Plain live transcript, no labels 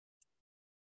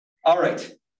All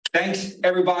right. Thanks,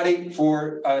 everybody,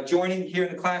 for joining here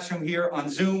in the classroom here on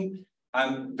Zoom.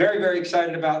 I'm very, very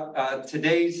excited about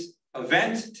today's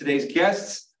event. Today's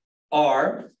guests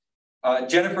are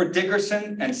Jennifer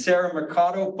Dickerson and Sara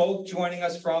Mercado, both joining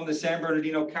us from the San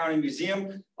Bernardino County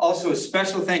Museum. Also, a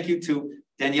special thank you to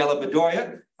Daniela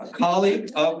Bedolla, a colleague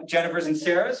of Jennifer's and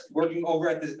Sara's, working over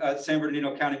at the San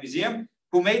Bernardino County Museum,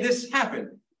 who made this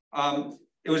happen.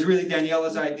 It was really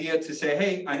Daniela's idea to say,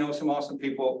 hey, I know some awesome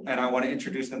people and I want to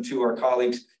introduce them to our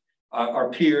colleagues,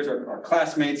 our peers, our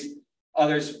classmates,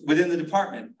 others within the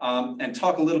department, and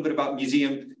talk a little bit about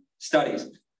museum studies.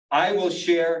 I will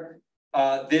share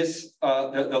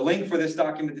the link for this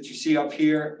document that you see up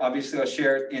here. Obviously, I'll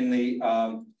share it in the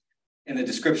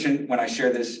description when I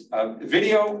share this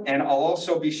video, and I'll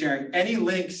also be sharing any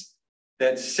links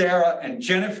that Sara and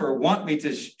Jennifer want me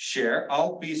to share.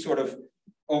 I'll be sort of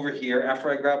over here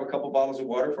after I grab a couple bottles of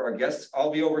water for our guests.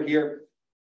 I'll be over here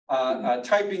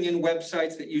typing in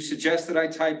websites that you suggest that I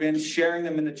type in, sharing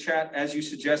them in the chat as you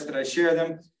suggest that I share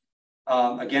them.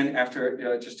 Again,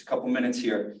 after just a couple minutes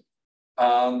here.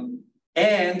 I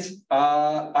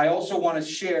also want to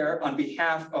share on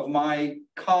behalf of my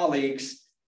colleagues,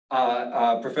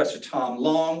 Professor Tom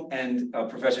Long and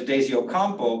Professor Daisy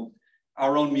Ocampo,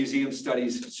 our own Museum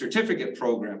Studies certificate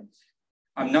program.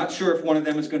 I'm not sure if one of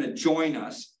them is going to join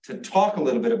us to talk a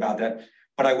little bit about that,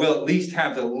 but I will at least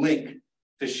have the link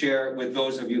to share with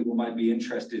those of you who might be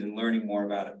interested in learning more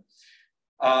about it.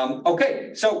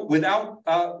 Okay, so without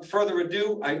further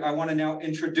ado, I want to now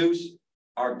introduce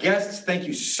our guests. Thank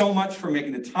you so much for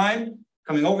making the time,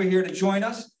 coming over here to join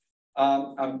us.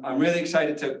 I'm really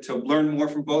excited to learn more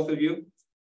from both of you.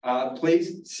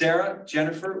 Please, Sara,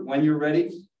 Jennifer, when you're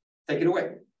ready, take it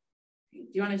away. Do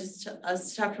you want to just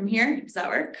us talk from here? Does that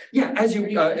work? Yeah, as you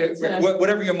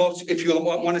whatever you're most. If you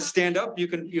want to stand up, you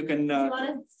can. You want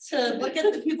us to look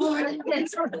at the people who are in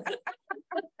it?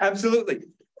 Absolutely.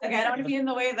 Okay, I don't want to be in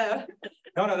the way though.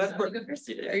 No, that's perfect.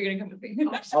 Are you gonna come with me?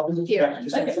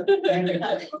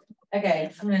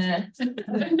 Okay, I'm gonna.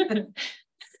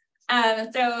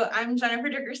 So I'm Jennifer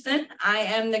Dickerson. I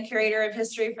am the Curator of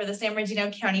History for the San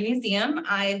Bernardino County Museum.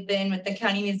 I've been with the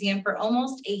County Museum for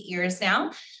almost 8 years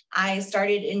now. I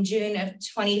started in June of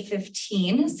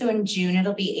 2015, so in June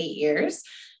it'll be 8 years.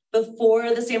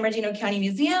 Before the San Bernardino County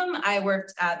Museum, I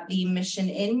worked at the Mission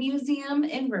Inn Museum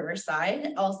in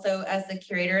Riverside, also as the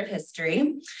Curator of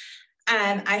History.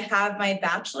 I have my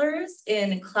bachelor's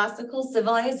in classical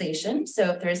civilization.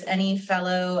 So if there's any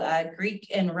fellow Greek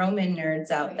and Roman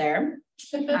nerds out there,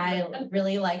 I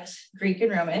really liked Greek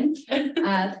and Roman.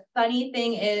 Funny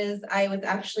thing is I was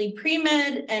actually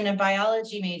pre-med and a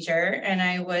biology major, and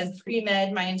I was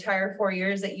pre-med my entire 4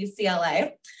 years at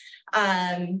UCLA.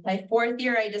 My 4th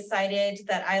year, I decided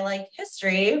that I like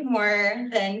history more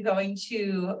than going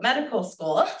to medical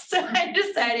school. So I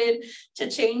decided to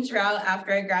change route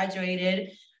after I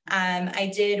graduated.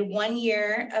 I did 1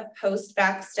 year of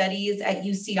post-bac studies at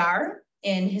UCR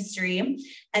in history.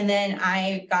 And then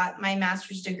I got my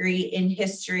master's degree in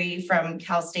history from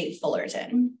Cal State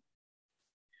Fullerton.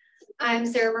 I'm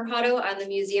Sara Mercado. I'm the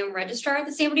museum registrar at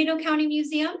the San Bernardino County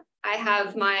Museum. I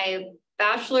have my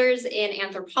bachelor's in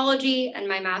anthropology and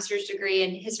my master's degree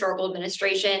in historical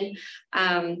administration.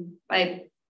 My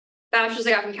bachelor's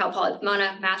I got from Cal Poly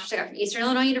Pomona, master's I got from Eastern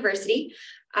Illinois University.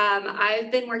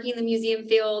 I've been working in the museum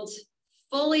field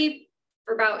fully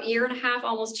for about 1.5 years,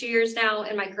 almost 2 years now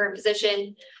in my current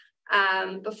position.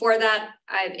 Before that,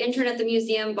 I've interned at the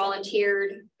museum,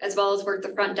 volunteered, as well as worked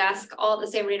the front desk, all at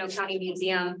the San Bernardino County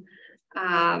Museum.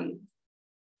 Yeah,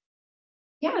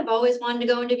 I've always wanted to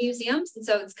go into museums, and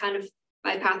so it's kind of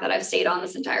my path that I've stayed on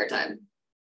this entire time.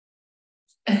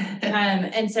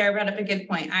 And Sara brought up a good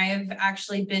point. I've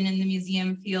actually been in the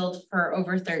museum field for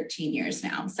over 13 years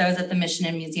now. So I was at the Mission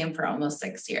Inn Museum for almost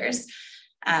 6 years.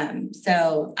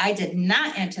 So I did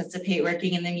not anticipate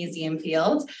working in the museum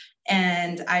field.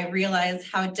 And I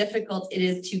realized how difficult it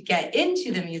is to get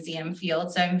into the museum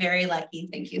field. So I'm very lucky.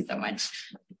 Thank you so much.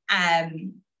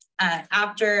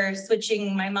 After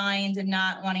switching my mind and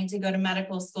not wanting to go to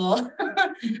medical school,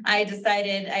 I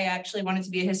decided I actually wanted to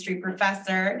be a history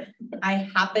professor. I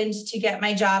happened to get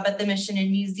my job at the Mission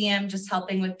Inn Museum, just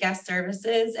helping with guest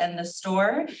services and the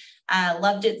store.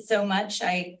 Loved it so much.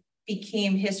 I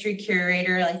became history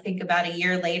curator, I think about 1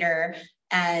 year later,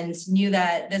 and knew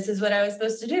that this is what I was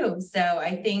supposed to do. So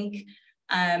I think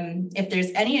if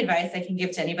there's any advice I can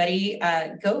give to anybody,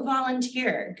 go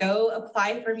volunteer, go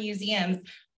apply for museums,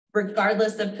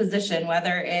 regardless of position,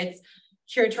 whether it's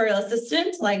curatorial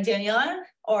assistant like Daniela,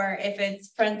 or if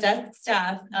it's front desk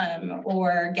staff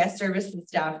or guest services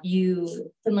staff.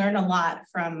 You can learn a lot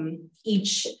from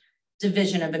each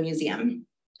division of a museum.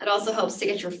 It also helps to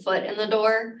get your foot in the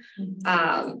door.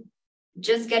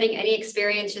 Just getting any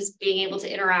experience, just being able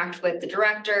to interact with the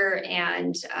director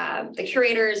and the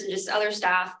curators and just other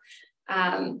staff.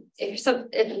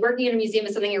 If working in a museum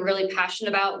is something you're really passionate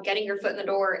about, getting your foot in the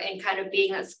door and kind of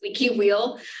being that squeaky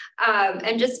wheel,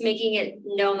 and just making it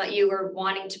known that you are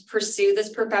wanting to pursue this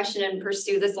profession and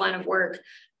pursue this line of work,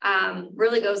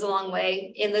 really goes a long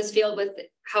way in this field with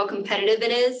how competitive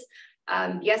it is.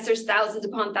 Yes, there's thousands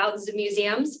upon thousands of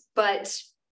museums, but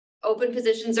open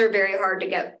positions are very hard to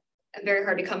get, very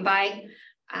hard to come by.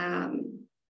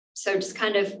 So just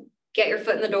kind of get your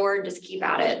foot in the door, just keep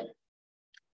at it.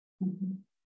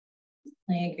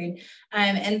 I agreed.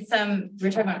 And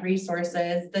we're talking about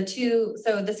resources.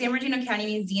 So the San Bernardino County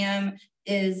Museum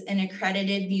is an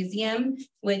accredited museum,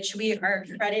 which we are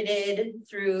accredited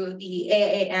through the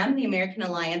AAM, the American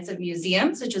Alliance of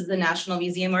Museums, which is the National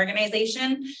Museum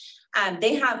Organization.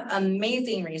 They have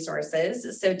amazing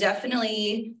resources, so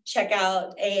definitely check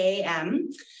out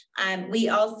AAM. We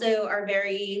also are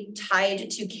very tied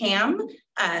to CAM,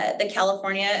 the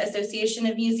California Association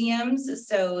of Museums.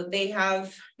 So they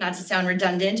have, not to sound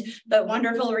redundant, but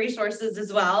wonderful resources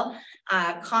as well.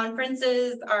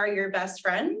 Conferences are your best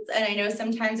friends. And I know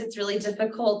sometimes it's really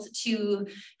difficult to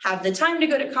have the time to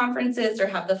go to conferences or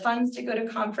have the funds to go to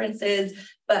conferences,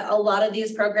 but a lot of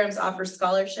these programs offer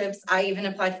scholarships. I even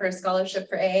applied for a scholarship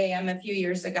for AAM a few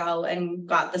years ago and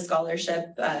got the scholarship.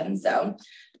 So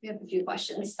we have a few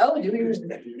questions. Oh, do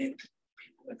we?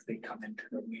 If they come into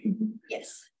the meeting.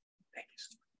 Yes. Thank you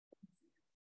so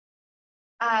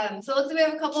much. So it looks like we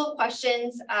have a couple of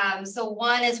questions. So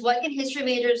one is, what can history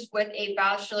majors with a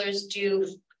bachelor's do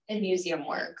in museum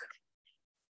work?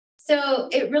 So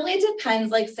it really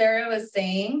depends, like Sarah was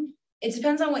saying, it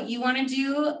depends on what you want to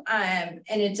do, and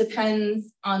it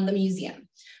depends on the museum.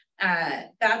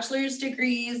 Bachelor's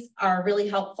degrees are really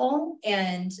helpful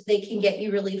and they can get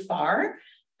you really far.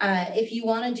 If you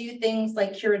want to do things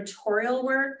like curatorial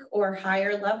work or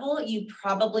higher level, you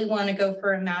probably want to go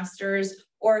for a master's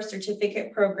or a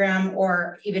certificate program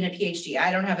or even a PhD.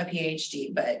 I don't have a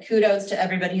PhD, but kudos to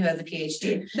everybody who has a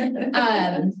PhD.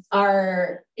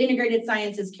 Our integrated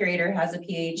sciences curator has a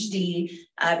PhD.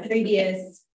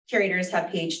 Previous curators have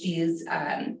PhDs,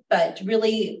 but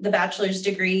really the bachelor's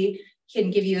degree can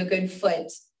give you a good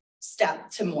foot step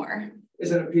to more. Is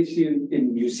that a PhD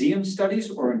in museum studies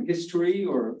or in history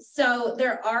or? So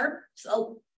there are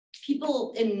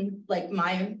people in like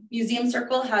my museum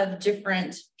circle have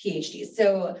different PhDs.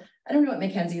 So I don't know what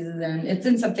Mackenzie's is in. It's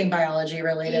in something biology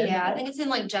related. Yeah, I think it's in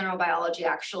like general biology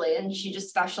actually. And she just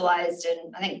specialized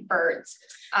in, I think, birds,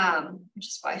 which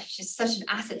is why she's such an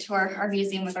asset to our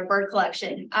museum with our bird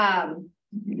collection.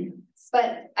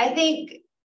 But I think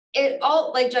it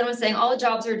all, like Jen was saying, all the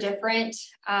jobs are different.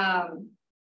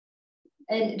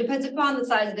 And it depends upon the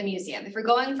size of the museum. If you're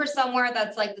going for somewhere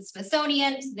that's like the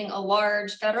Smithsonian, something a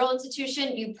large federal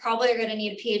institution, you probably are going to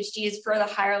need PhDs for the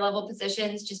higher level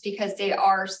positions just because they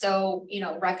are so,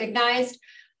 recognized.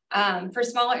 For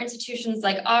smaller institutions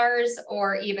like ours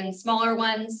or even smaller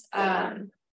ones,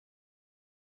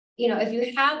 if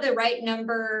you have the right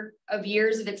number of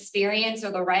years of experience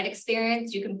or the right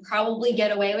experience, you can probably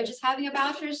get away with just having a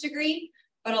bachelor's degree.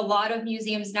 But a lot of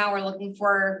museums now are looking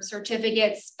for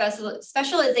certificates,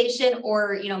 specialization,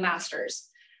 or masters.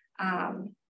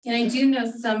 And I do know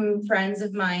some friends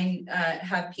of mine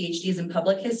have PhDs in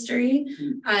public history.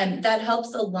 That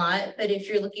helps a lot. But if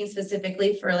you're looking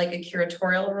specifically for like a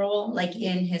curatorial role, like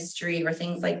in history or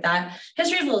things like that,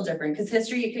 history is a little different because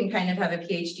history you can kind of have a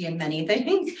PhD in many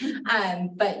things,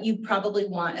 but you probably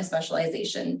want a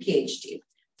specialization PhD.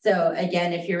 So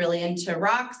again, if you're really into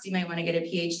rocks, you might want to get a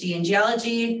PhD in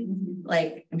geology,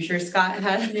 like I'm sure Scott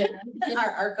has,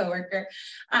 our coworker.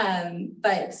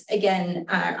 But again,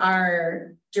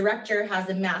 our director has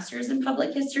a master's in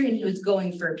public history and he was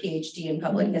going for a PhD in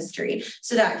public history.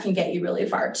 So that can get you really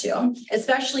far too,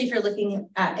 especially if you're looking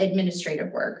at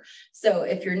administrative work. So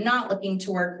if you're not looking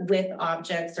to work with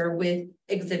objects or with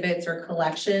exhibits or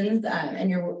collections, and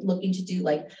you're looking to do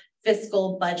like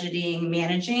fiscal budgeting,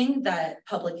 managing, that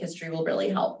public history will really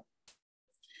help.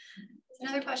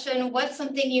 Another question, what's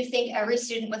something you think every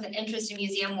student with an interest in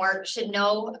museum work should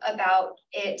know about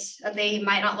it that they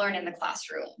might not learn in the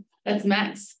classroom? That's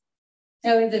Max.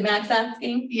 Oh, is it Max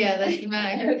asking? Yeah, that's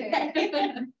Max.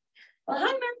 Okay. Well,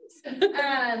 hi,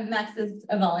 Max. Max is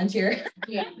a volunteer.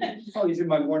 Yeah. Oh, he's in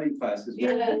my morning class as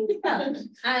well. Yeah.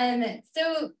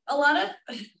 So a lot of,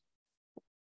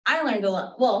 I learned a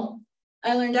lot. Well,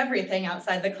 I learned everything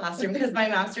outside the classroom because my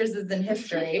master's is in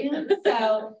history.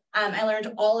 So I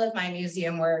learned all of my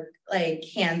museum work like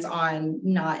hands-on,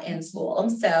 not in school.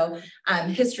 So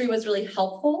history was really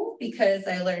helpful because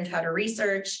I learned how to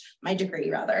research, my degree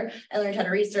rather. I learned how to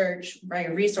research,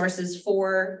 write resources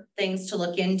for things to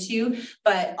look into,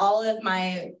 but all of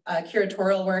my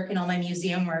curatorial work and all my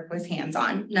museum work was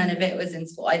hands-on. None of it was in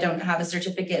school. I don't have a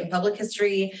certificate in public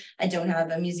history. I don't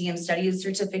have a museum studies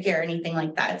certificate or anything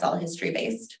like that. It's all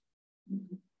history-based.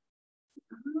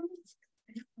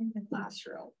 The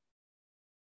classroom.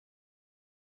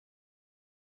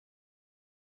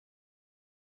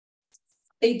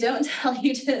 They don't tell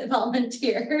you to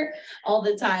volunteer all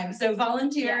the time. So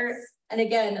volunteer, yes. And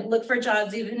again, look for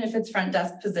jobs, even if it's front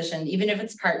desk position, even if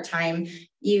it's part-time,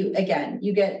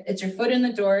 it's your foot in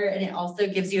the door, and it also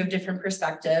gives you a different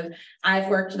perspective. I've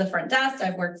worked the front desk,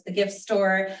 I've worked the gift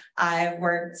store, I've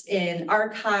worked in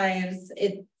archives,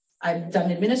 I've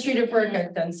done administrative work,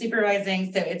 I've done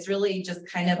supervising. So it's really just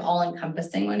kind of all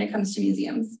encompassing when it comes to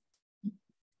museums.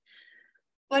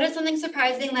 What is something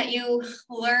surprising that you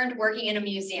learned working in a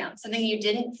museum? Something you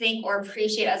didn't think or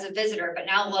appreciate as a visitor, but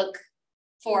now look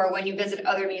for when you visit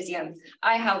other museums?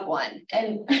 I have one,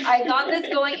 and I got this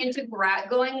doing it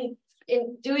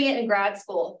in grad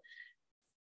school.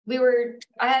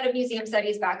 I had a museum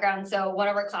studies background, so one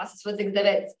of our classes was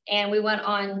exhibits, and we went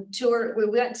on tour. We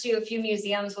went to a few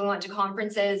museums, we went to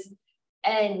conferences,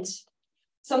 and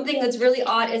something that's really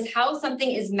odd is how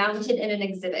something is mounted in an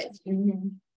exhibit. Mm-hmm.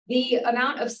 The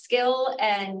amount of skill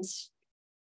and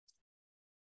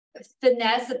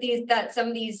finesse that some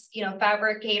of these,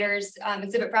 fabricators,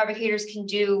 exhibit fabricators can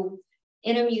do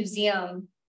in a museum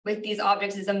with these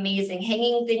objects is amazing.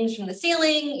 Hanging things from the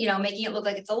ceiling, making it look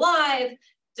like it's alive,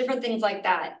 different things like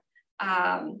that.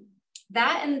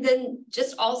 That, and then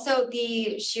just also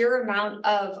the sheer amount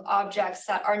of objects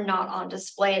that are not on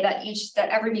display that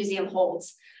every museum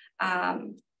holds.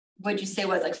 Would you say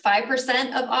was like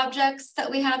 5% of objects that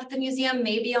we have at the museum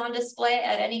may be on display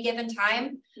at any given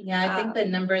time? Yeah, I think the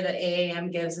number that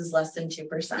AAM gives is less than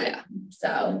 2%. Yeah.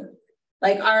 So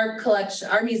like our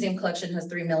museum collection has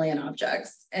 3 million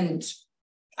objects, and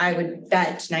I would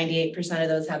bet 98% of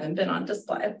those haven't been on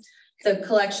display. So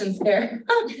collections there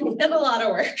is a lot of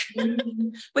work,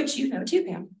 which you know too,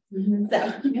 Pam. Mm-hmm.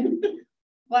 So.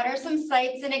 What are some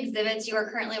sites and exhibits you are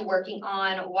currently working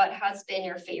on? What has been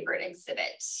your favorite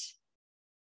exhibit?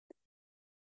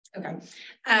 Okay.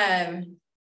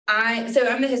 So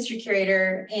I'm the history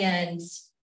curator and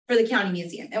for the county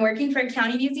museum, and working for a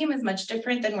county museum is much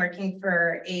different than working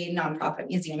for a nonprofit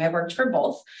museum. I've worked for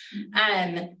both.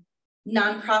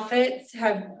 Nonprofits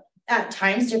have at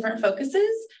times different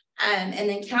focuses. And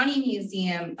then county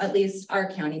museum, at least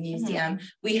our county museum,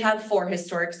 we have 4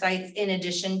 historic sites in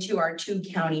addition to our 2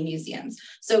 county museums.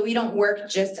 So we don't work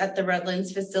just at the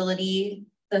Redlands facility,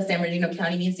 the San Bernardino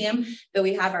County Museum, but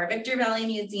we have our Victor Valley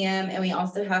Museum, and we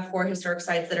also have 4 historic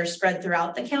sites that are spread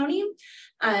throughout the county.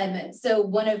 So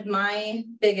one of my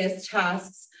biggest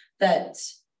tasks that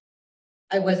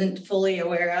I wasn't fully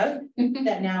aware of,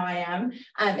 that now I am,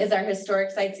 is our historic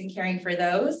sites and caring for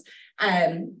those.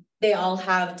 They all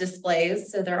have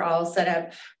displays, so they're all set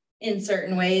up in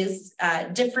certain ways,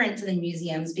 different than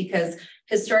museums, because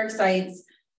historic sites,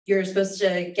 you're supposed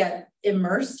to get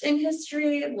immersed in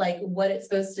history, like what it's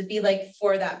supposed to be like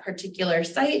for that particular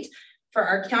site. For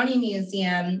our county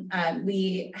museum,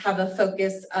 we have a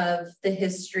focus of the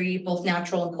history, both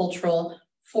natural and cultural,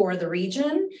 for the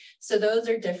region. So those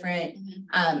are different.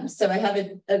 So I have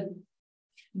a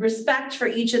respect for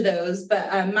each of those,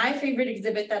 but my favorite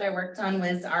exhibit that I worked on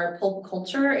was our pulp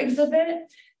culture exhibit,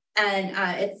 and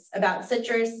it's about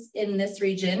citrus in this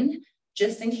region.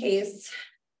 Just in case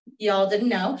y'all didn't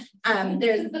know,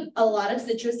 there's a lot of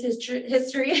citrus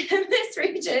history in this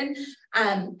region,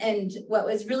 and what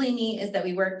was really neat is that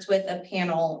we worked with a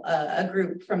panel, a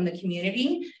group from the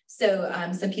community. So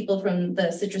some people from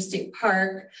the Citrus State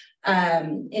Park,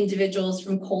 individuals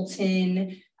from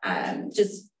Colton,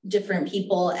 just different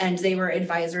people, and they were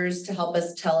advisors to help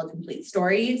us tell a complete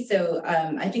story. So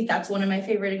I think that's one of my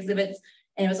favorite exhibits,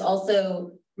 and it was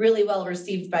also really well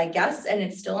received by guests, and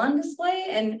it's still on display,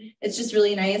 and it's just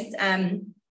really nice.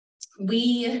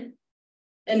 We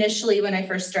initially, when I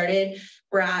first started,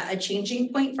 were at a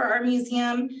changing point for our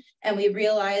museum, and we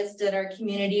realized that our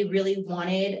community really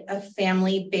wanted a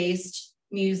family-based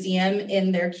museum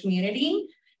in their community,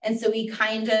 and so we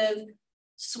kind of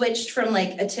switched from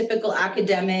like a typical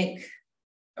academic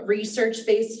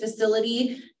research-based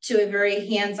facility to a very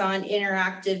hands-on,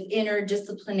 interactive,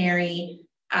 interdisciplinary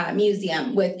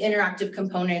museum with interactive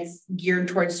components geared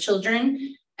towards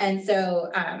children. And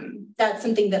so that's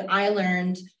something that I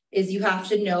learned is you have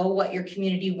to know what your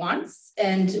community wants.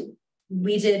 And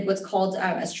we did what's called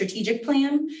a strategic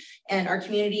plan, and our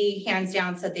community hands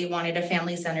down said they wanted a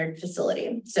family-centered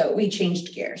facility. So we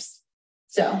changed gears.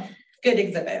 So good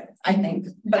exhibit, I think,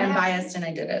 but I'm biased and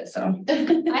I did it, so.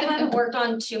 I haven't worked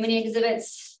on too many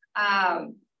exhibits. I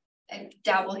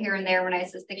dabble here and there when I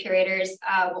assist the curators.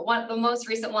 But the most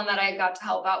recent one that I got to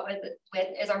help out with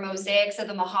is our mosaics of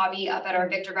the Mojave up at our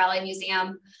Victor Valley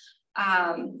Museum.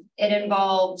 It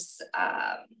involves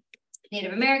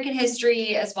Native American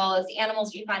history as well as the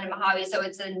animals you find in Mojave. So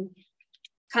it's a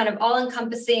kind of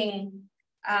all-encompassing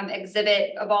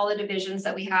exhibit of all the divisions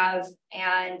that we have,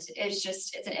 and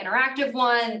it's an interactive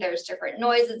one. There's different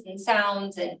noises and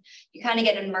sounds, and you kind of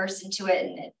get immersed into it,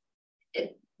 and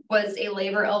it was a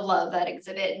labor of love, that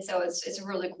exhibit, and so it's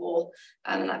really cool,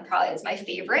 and that probably is my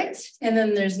favorite. And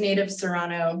then there's native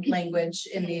Serrano language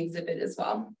in the exhibit as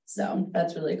well, so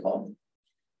that's really cool.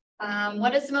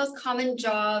 What is the most common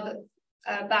job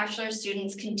bachelor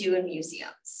students can do in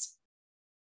museums?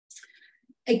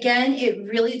 Again, it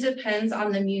really depends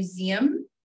on the museum,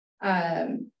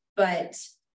 but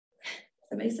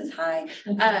somebody says hi.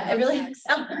 It really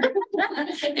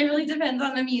depends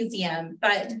on the museum,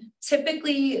 but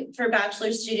typically for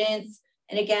bachelor students,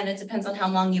 and again, it depends on how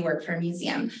long you work for a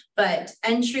museum, but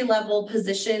entry-level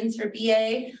positions for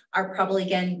BA are probably,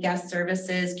 again, guest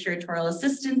services, curatorial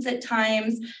assistants at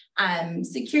times,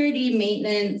 security,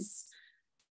 maintenance,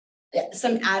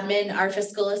 some admin, our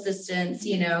fiscal assistants,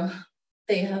 you know,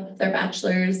 they have their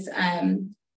bachelor's.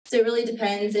 So it really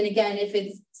depends. And again, if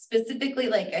it's specifically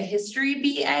like a history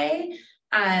BA,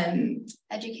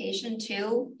 education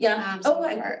too. Yeah.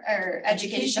 Our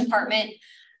education department.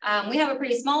 We have a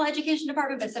pretty small education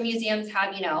department, but some museums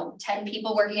have, 10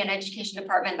 people working in education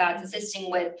department that's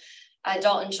assisting with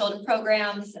adult and children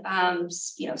programs,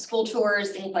 school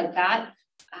tours, things like that.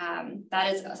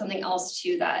 That is something else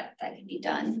too that can be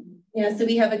done. Yeah, so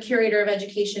we have a curator of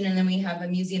education and then we have a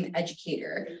museum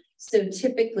educator. So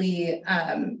typically,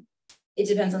 it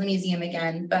depends on the museum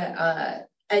again, but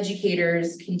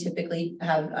educators can typically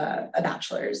have a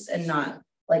bachelor's and not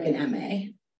like an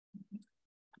MA.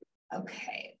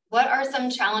 Okay. What are some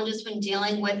challenges when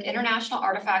dealing with international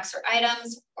artifacts or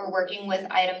items, or working with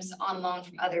items on loan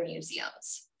from other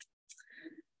museums?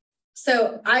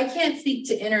 So I can't speak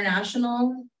to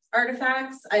international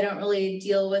artifacts. I don't really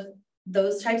deal with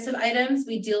those types of items.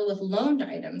 We deal with loaned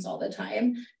items all the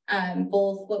time,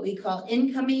 both what we call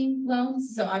incoming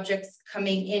loans, so objects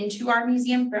coming into our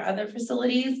museum for other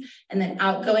facilities, and then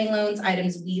outgoing loans,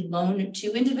 items we loan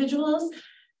to individuals.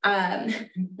 Loans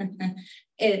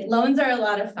are a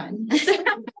lot of fun.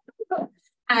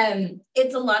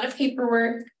 It's a lot of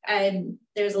paperwork, and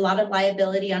there's a lot of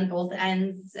liability on both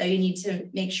ends. So you need to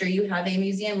make sure you have a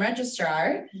museum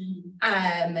registrar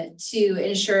to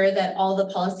ensure that all the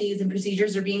policies and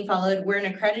procedures are being followed. We're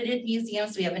an accredited museum,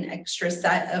 so we have an extra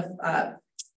set of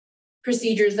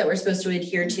procedures that we're supposed to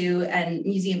adhere to, and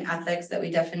museum ethics that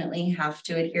we definitely have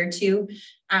to adhere to.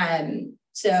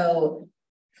 So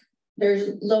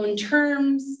there's loan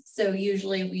terms. So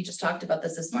usually we just talked about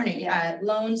this morning. Yeah.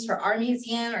 Loans for our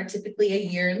museum are typically a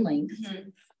year in length. Mm-hmm.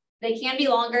 They can be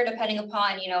longer depending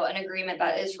upon, an agreement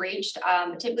that is reached.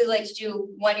 Typically like to do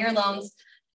 1-year loans.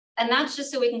 And that's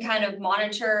just so we can kind of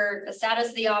monitor the status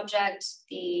of the object,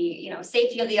 the,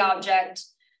 safety of the object.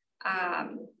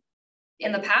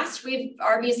 In the past,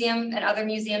 our museum and other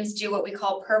museums do what we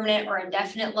call permanent or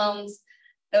indefinite loans.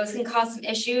 Those can cause some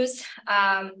issues.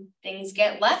 Things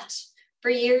get left for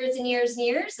years and years and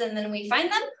years, and then we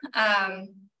find them.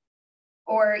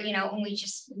 Or, when we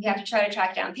have to try to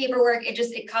track down paperwork,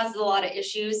 it causes a lot of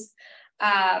issues.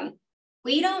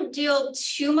 We don't deal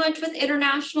too much with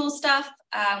international stuff.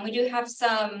 We do have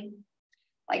some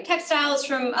like textiles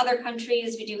from other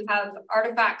countries. We do have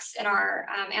artifacts in our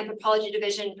anthropology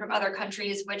division from other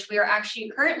countries, which we are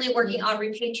actually currently working on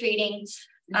repatriating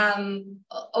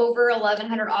over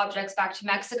 1,100 objects back to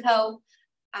Mexico.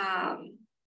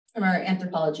 From our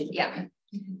anthropology department.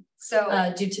 Yeah.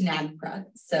 So due to NAGPRA.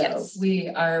 So yes. We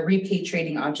are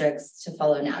repatriating objects to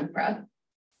follow NAGPRA.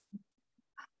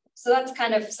 So that's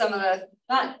kind of some of the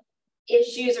not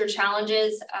issues or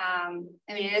challenges.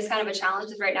 It is kind of a challenge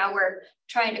because right now we're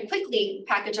trying to quickly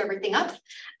package everything up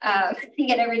and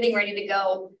get everything ready to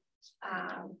go.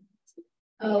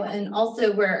 And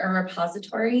also we're a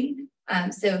repository.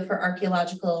 So for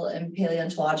archaeological and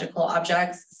paleontological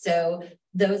objects. So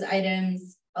those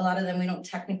items, a lot of them we don't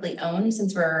technically own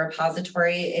since we're a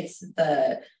repository. It's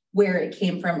where it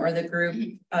came from or the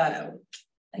group. I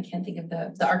can't think of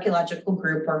the archaeological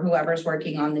group or whoever's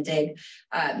working on the dig.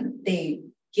 They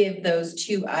give those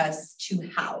to us to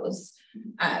house,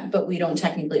 but we don't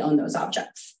technically own those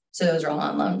objects. So those are all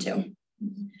on loan too.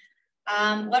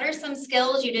 What are some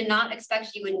skills you did not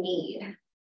expect you would need?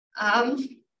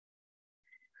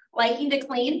 Liking to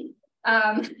clean,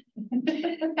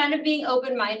 kind of being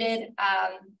open-minded.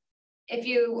 If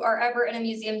you are ever in a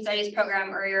museum studies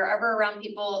program or you're ever around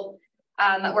people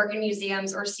that work in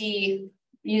museums or see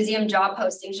museum job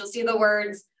postings, you'll see the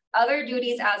words other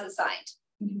duties as assigned.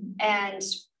 And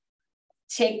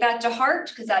take that to heart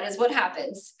because that is what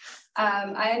happens.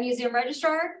 I am museum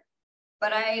registrar,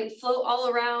 but I float all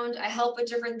around. I help with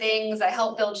different things. I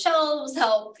help build shelves,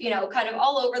 help, kind of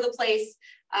all over the place.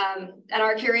 And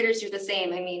our curators do the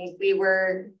same. I mean, we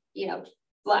were,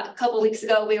 a couple of weeks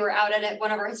ago, we were out at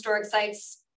one of our historic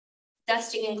sites,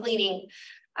 dusting and cleaning.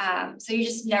 So you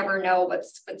just never know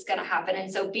what's going to happen.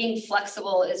 And so being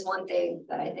flexible is one thing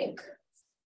that I think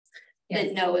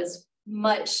didn't know as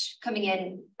much coming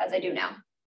in as I do now.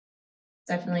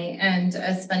 Definitely. And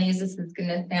as funny as this is going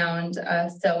to sound,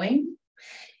 sewing,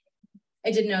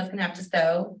 I didn't know I was going to have to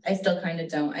sew. I still kind of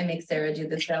don't. I make Sarah do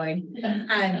the sewing.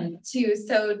 To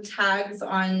sew tags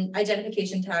on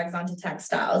identification tags onto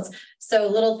textiles. So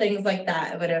little things like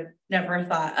that, I would have never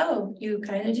thought, oh, you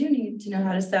kind of do need to know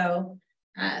how to sew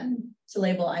to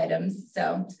label items.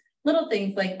 So little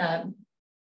things like that.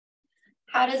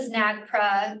 How does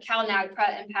Cal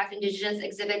NAGPRA impact Indigenous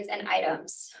exhibits and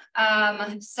items?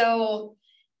 So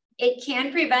it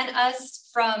can prevent us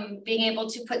from being able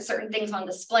to put certain things on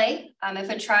display. If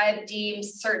a tribe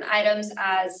deems certain items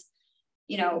as,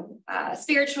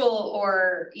 spiritual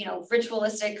or,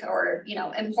 ritualistic or,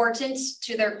 important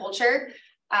to their culture,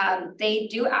 they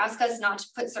do ask us not to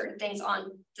put certain things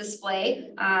on display.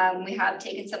 We have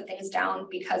taken some things down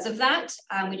because of that.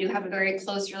 We do have a very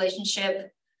close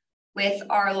relationship with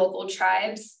our local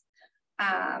tribes.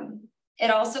 It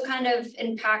also kind of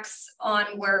impacts on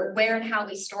where and how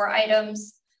we store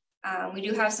items. We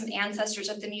do have some ancestors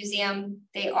at the museum.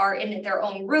 They are in their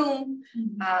own room,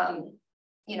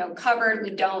 covered. We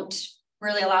don't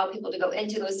really allow people to go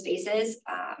into those spaces.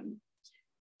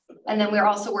 And then we're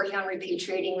also working on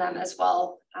repatriating them as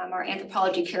well. Our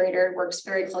anthropology curator works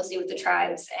very closely with the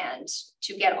tribes and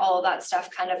to get all of that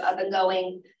stuff kind of up and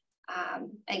going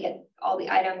and get all the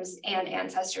items and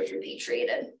ancestors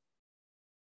repatriated.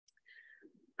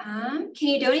 Can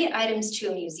you donate items to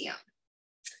a museum?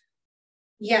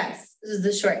 Yes, this is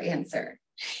the short answer.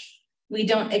 We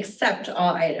don't accept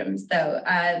all items though.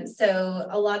 So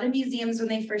a lot of museums, when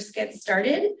they first get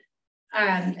started,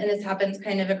 and this happens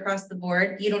kind of across the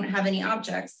board, you don't have any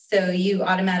objects. So you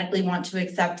automatically want to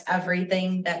accept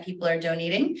everything that people are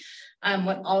donating.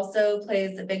 What also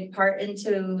plays a big part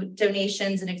into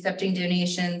donations and accepting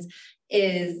donations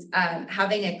is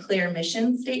having a clear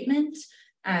mission statement.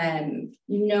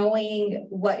 Knowing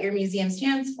what your museum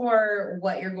stands for,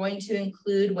 what you're going to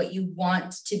include, what you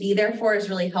want to be there for is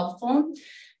really helpful.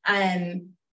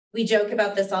 We joke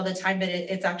about this all the time, but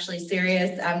it's actually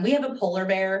serious. We have a polar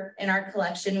bear in our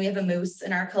collection. We have a moose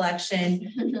in our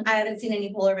collection. I haven't seen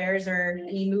any polar bears or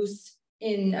any moose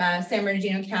in San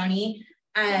Bernardino County.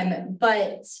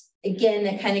 But again,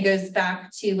 that kind of goes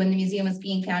back to when the museum was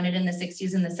being founded in the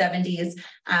 60s and the 70s.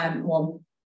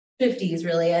 50s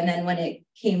really, and then when it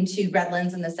came to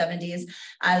Redlands in the 70s,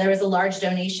 there was a large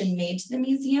donation made to the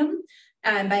museum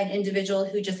by an individual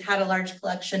who just had a large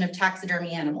collection of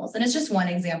taxidermy animals. And it's just one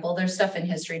example. There's stuff in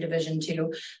history division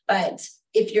too. But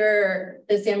if you're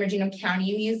the San Bernardino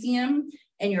County Museum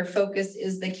and your focus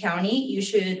is the county, you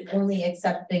should only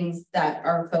accept things that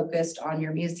are focused on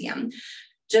your museum.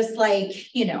 Just like,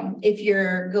 if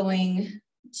you're going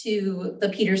to the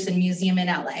Peterson Museum in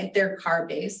LA, they're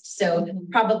car-based, so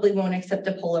probably won't accept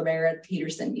a polar bear at the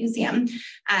Peterson Museum.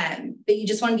 But you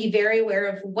just want to be very aware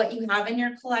of what you have in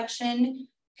your collection,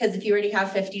 because if you already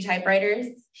have 50 typewriters,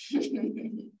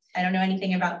 I don't know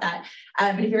anything about that,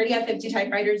 but if you already have 50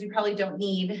 typewriters, you probably don't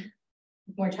need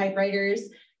more typewriters.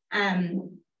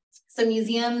 So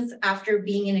museums, after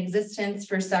being in existence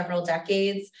for several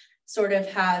decades, sort of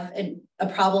have a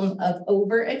problem of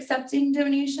over accepting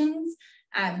donations.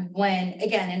 When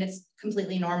again, and it's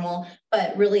completely normal,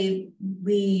 but really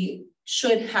we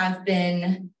should have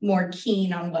been more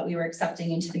keen on what we were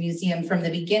accepting into the museum from the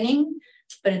beginning,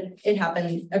 but it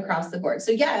happens across the board.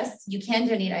 So yes, you can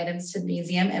donate items to the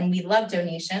museum, and we love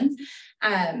donations.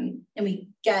 And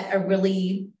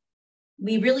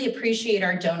we really appreciate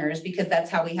our donors, because that's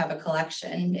how we have a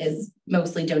collection, is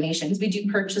mostly donations. We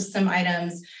do purchase some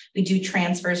items, we do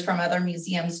transfers from other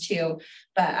museums too,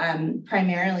 but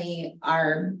primarily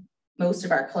most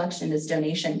of our collection is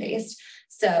donation based.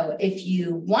 So if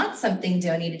you want something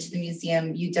donated to the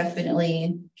museum, you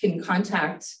definitely can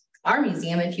contact our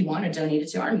museum if you want to donate it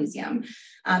to our museum,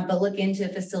 but look into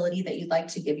a facility that you'd like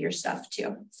to give your stuff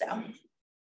to. So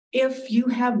if you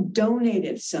have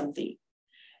donated something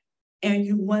and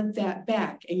you want that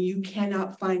back and you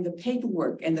cannot find the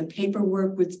paperwork and the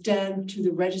paperwork was done to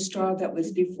the registrar that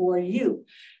was before you,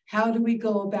 how do we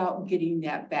go about getting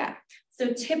that back?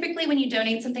 So typically when you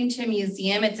donate something to a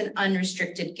museum, it's an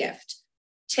unrestricted gift,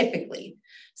 typically.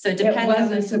 So it depends. It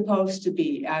wasn't supposed to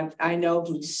be. I know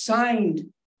who signed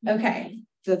okay.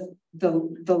 the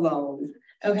loan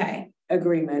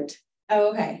agreement.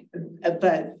 Oh, okay.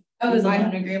 But it was a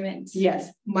loan agreement.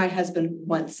 Yes, my husband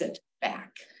wants it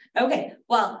back. Okay,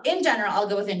 well, in general, I'll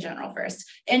go with in general first.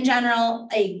 In general,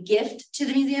 a gift to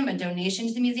the museum, a donation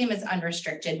to the museum is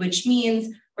unrestricted, which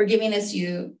means we're giving this to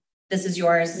you. This is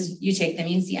yours, you take the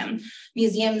museum.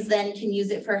 Museums then can use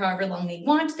it for however long they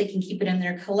want. They can keep it in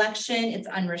their collection. It's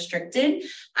unrestricted.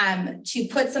 To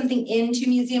put something into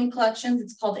museum collections,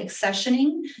 it's called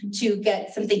accessioning. To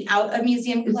get something out of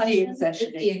museum collections, it's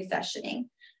the accessioning.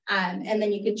 And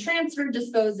then you can transfer,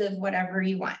 dispose of whatever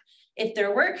you want. If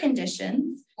there were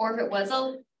conditions, or if it was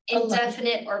an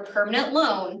indefinite or permanent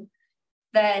loan,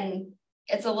 then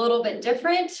it's a little bit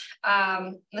different.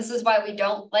 This is why we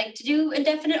don't like to do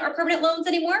indefinite or permanent loans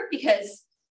anymore, because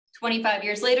 25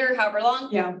 years later, however long,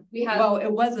 we have. Well,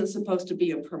 it wasn't supposed to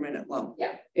be a permanent loan.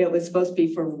 Yeah. It was supposed to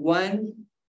be for one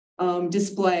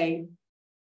display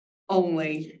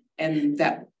only, and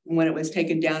that when it was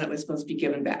taken down, it was supposed to be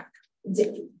given back.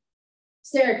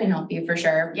 Sarah can help you for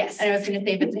sure. Yes. And I was going to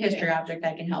say, if it's a history object,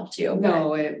 I can help too.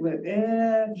 No, it would.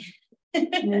 I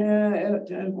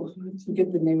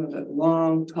forget the name of it.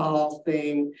 Long, tall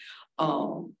thing.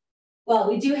 Well,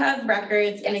 we do have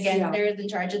records, and again, Sarah's in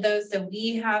charge of those. So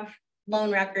we have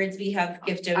loan records. We have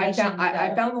gift donations.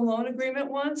 I found the loan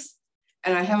agreement once,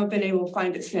 and I haven't been able to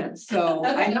find it since. So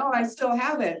I know I still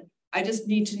have it. I just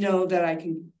need to know that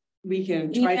we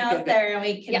can try to get Sarah and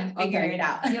we can figure it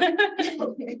out.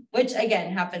 Which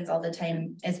again happens all the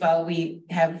time as well. We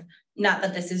have, not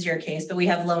that this is your case, but we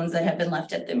have loans that have been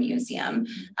left at the museum.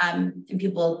 And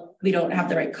people, we don't have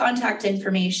the right contact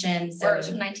information. So or it's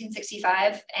from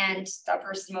 1965 and that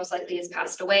person most likely has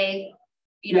passed away.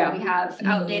 You know, we have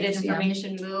outdated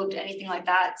information moved, anything like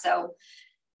that. So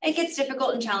it gets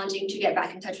difficult and challenging to get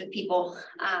back in touch with people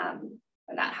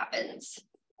when that happens.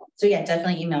 So yeah,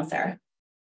 definitely email Sarah.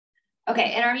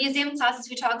 Okay, in our museum classes,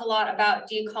 we talk a lot about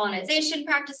decolonization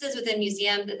practices within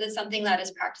museums. Is this something that is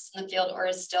practiced in the field or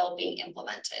is still being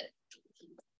implemented?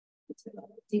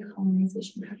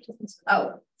 Decolonization practices.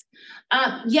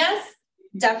 Yes,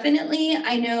 definitely.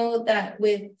 I know that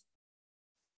with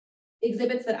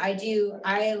exhibits that I do,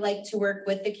 I like to work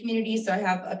with the community. So I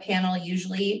have a panel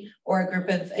usually, or a group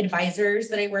of advisors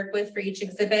that I work with for each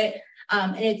exhibit.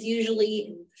 And it's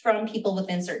usually from people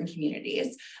within certain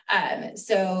communities.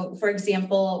 So for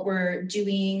example, we're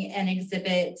doing an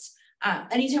exhibit,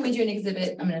 anytime we do an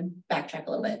exhibit, I'm gonna backtrack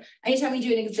a little bit. Anytime we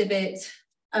do an exhibit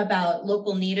about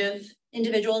local Native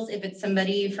individuals, if it's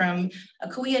somebody from a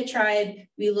Cahuilla tribe,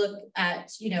 we look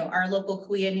at, you know, our local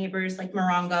Cahuilla neighbors like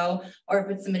Morongo, or if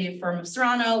it's somebody from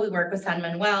Serrano, we work with San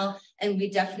Manuel, and we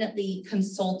definitely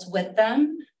consult with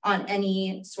them on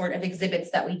any sort of exhibits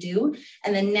that we do.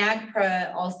 And then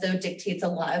NAGPRA also dictates a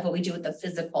lot of what we do with the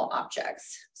physical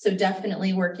objects. So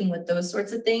definitely working with those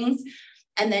sorts of things.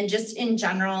 And then just in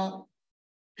general,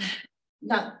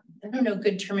 I don't know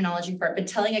good terminology for it, but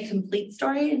telling a complete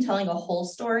story and telling a whole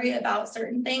story about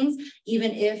certain things,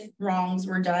 even if wrongs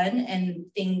were done and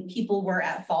people were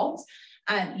at fault.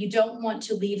 You don't want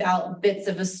to leave out bits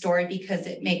of a story because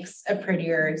it makes a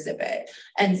prettier exhibit.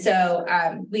 And so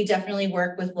we definitely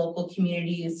work with local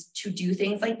communities to do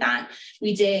things like that.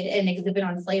 We did an exhibit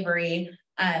on slavery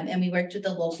and we worked with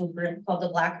a local group called the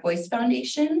Black Voice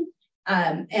Foundation.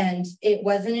 And it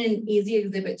wasn't an easy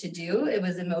exhibit to do. It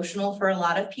was emotional for a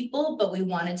lot of people, but we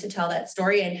wanted to tell that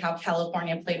story and how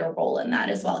California played a role in that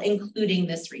as well, including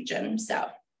this region. So.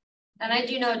 And I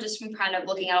do know just from kind of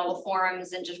looking at all the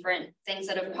forums and different things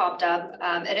that have popped up,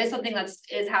 it is something that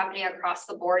is happening across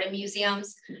the board in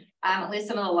museums, at least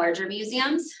some of the larger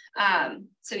museums.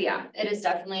 So yeah, it is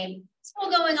definitely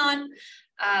still going on.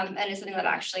 And it's something that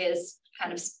actually is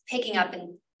kind of picking up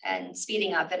and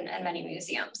speeding up in many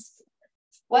museums.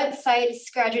 What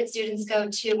sites graduate students go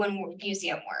to when doing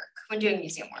museum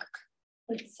work?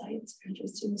 What sites graduate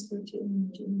students go to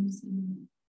when doing museum work?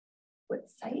 What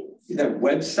sites? Is that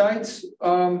websites?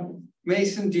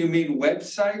 Mason, do you mean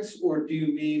websites or do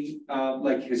you mean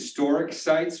like historic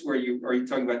sites where are you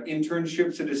talking about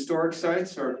internships at historic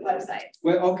sites or websites?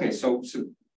 Well, okay, so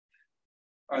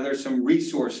are there some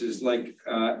resources like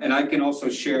and I can also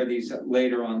share these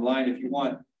later online if you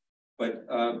want, but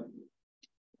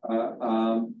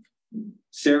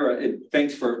Sarah,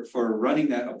 thanks for running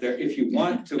that up there. If you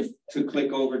want to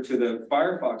click over to the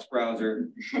Firefox browser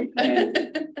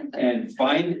and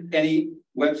find any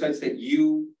websites that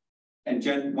you and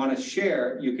Jen want to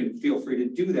share, you can feel free to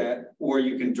do that, or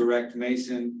you can direct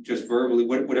Mason just verbally,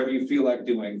 whatever you feel like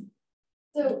doing.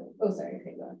 So, oh, sorry,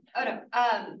 okay, go on. Oh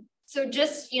no. So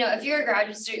just, if you're a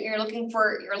graduate student, you're looking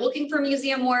for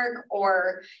museum work,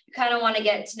 or you kind of want to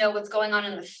get to know what's going on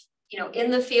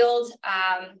in the field.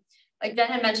 Like Jen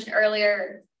had mentioned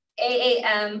earlier,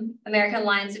 AAM, American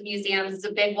Alliance of Museums, is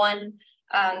a big one.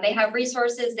 They have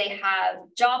resources, they have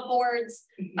job boards,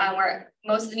 where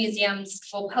most of the museums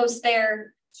will post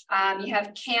there. You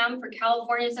have CAM for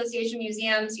California Association of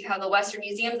Museums, you have the Western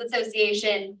Museums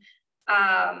Association,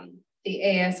 The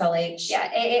ASLH. yeah,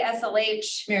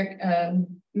 AASLH.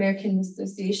 American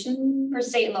Association For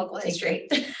State and Local History.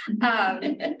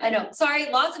 I know, sorry,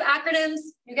 lots of acronyms.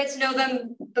 You get to know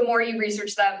them the more you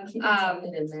research them.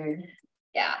 in there.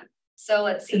 Yeah, so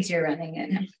let's see. Since you're running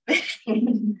it.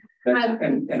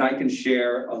 And I can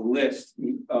share a list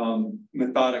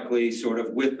methodically, sort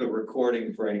of with the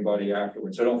recording for anybody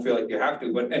afterwards. So I don't feel like you have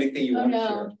to, but anything you want to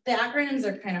share. The acronyms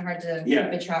are kind of hard to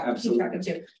keep track of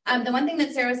too. The one thing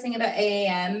that Sarah was saying about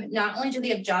AAM, not only do they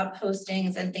have job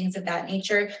postings and things of that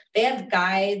nature, they have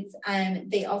guides, and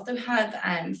they also have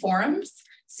forums.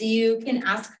 So you can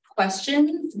ask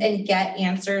questions and get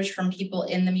answers from people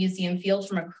in the museum field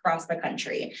from across the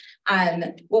country.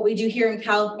 What we do here in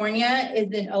California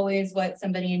isn't always what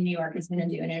somebody in New York is going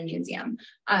to do in a museum.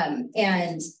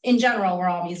 And in general, we're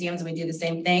all museums and we do the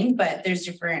same thing, but there's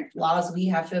different laws we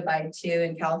have to abide to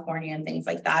in California and things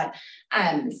like that.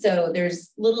 So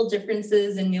there's little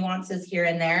differences and nuances here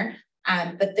and there.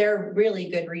 But they're a really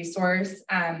good resource.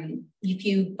 If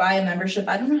you buy a membership,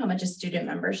 I don't know how much a student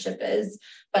membership is,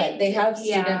 but they have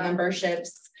student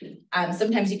memberships.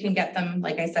 Sometimes you can get them,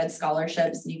 like I said,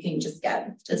 scholarships, you can just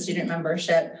get a student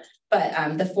membership,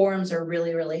 but the forums are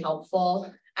really, really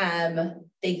helpful.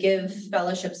 They give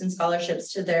fellowships and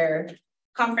scholarships to their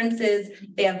conferences.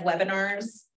 They have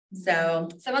webinars. So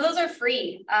some of those are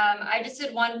free. I just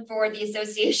did one for the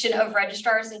Association of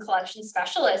Registrars and Collection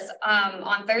Specialists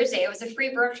on Thursday. It was a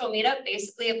free virtual meetup.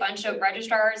 Basically, a bunch of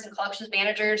registrars and collections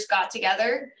managers got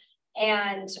together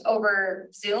and over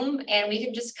Zoom, and we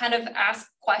could just kind of ask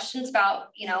questions about,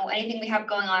 anything we have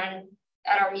going on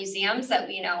at our museums that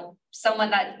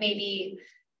someone that maybe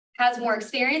has more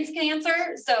experience can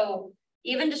answer. So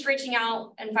even just reaching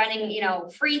out and finding,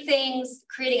 free things,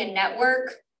 creating a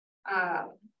network,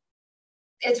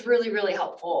 it's really, really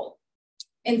helpful.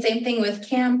 And same thing with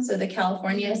CAM, so the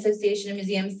California Association of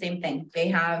Museums, same thing. They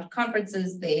have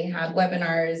conferences, they have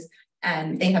webinars,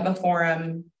 and they have a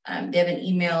forum, they have an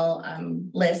email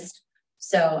list.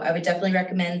 So I would definitely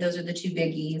recommend, those are the two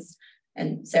biggies,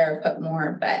 and Sarah put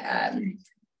more, but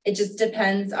it just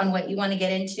depends on what you want to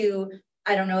get into.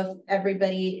 I don't know if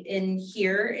everybody in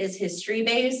here is history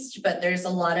based, but there's a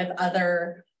lot of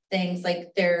other things,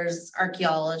 like there's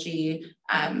archaeology,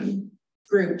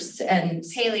 groups and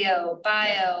paleo,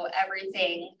 bio,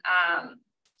 everything.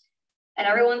 And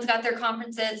everyone's got their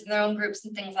conferences and their own groups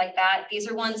and things like that.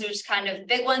 These are ones that are just kind of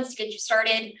big ones to get you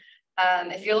started.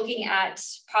 If you're looking at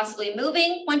possibly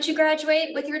moving once you graduate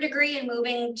with your degree and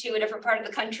moving to a different part of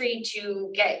the country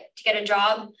to get a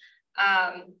job,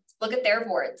 look at their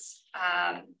boards.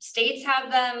 States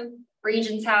have them,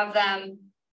 regions have them,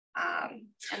 and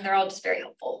they're all just very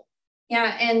helpful.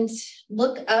 Yeah, and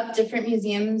look up different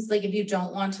museums. Like if you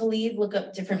don't want to leave, look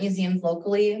up different museums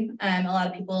locally. A lot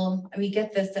of people, we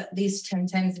get this at least 10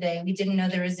 times a day. We didn't know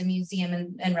there was a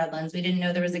museum in Redlands. We didn't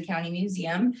know there was a county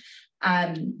museum.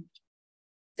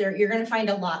 You're going to find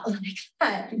a lot like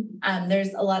that.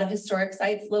 There's a lot of historic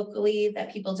sites locally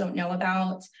that people don't know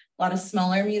about. A lot of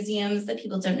smaller museums that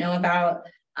people don't know about.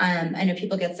 I know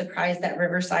people get surprised that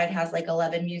Riverside has like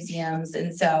 11 museums.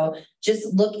 And so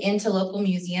just look into local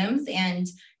museums, and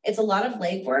it's a lot of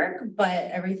legwork,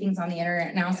 but everything's on the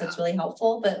internet now. So it's really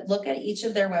helpful, but look at each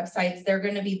of their websites. They're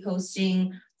going to be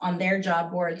posting on their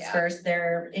job boards first,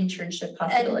 their internship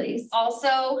possibilities. And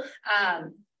also,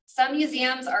 some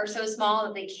museums are so small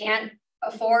that they can't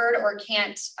afford or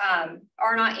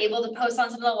are not able to post on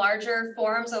some of the larger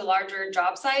forums or larger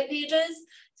job site pages.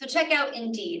 So check out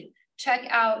Indeed. Check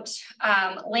out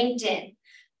LinkedIn.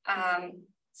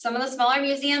 Some of the smaller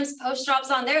museums post jobs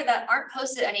on there that aren't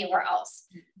posted anywhere else.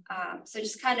 So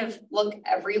just kind of look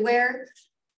everywhere.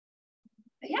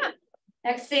 But yeah,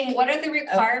 next thing, what are the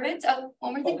requirements? Oh,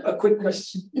 one more thing. A quick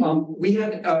question. We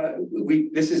had,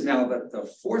 this is now the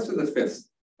fourth or the fifth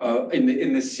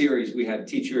in this series. We had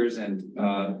teachers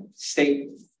and state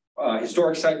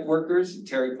historic site workers.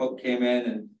 Terry Pope came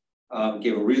in,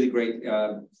 gave a really great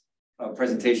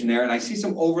presentation there. And I see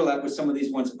some overlap with some of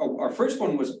these ones. Our first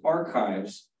one was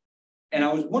archives. And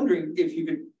I was wondering if you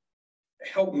could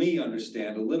help me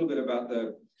understand a little bit about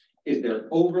is there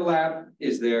overlap?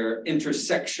 Is there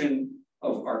intersection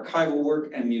of archival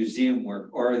work and museum work?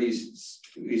 Or are these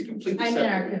completely I'm separate?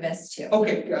 an archivist too.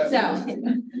 Okay. So,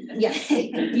 yes,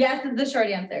 yes is the short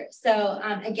answer. So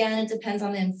again, it depends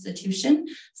on the institution.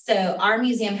 So our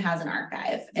museum has an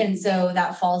archive, and so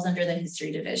that falls under the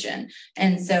history division.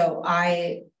 And so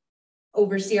I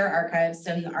oversee our archives,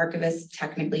 so I'm the archivist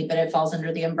technically, but it falls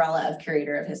under the umbrella of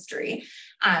curator of history.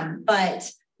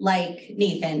 But like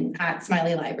Nathan at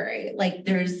Smiley Library, like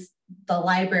there's the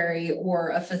library or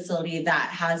a facility that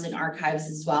has an archives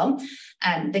as well.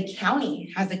 The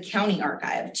county has a county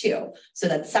archive too. So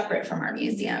that's separate from our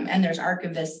museum, and there's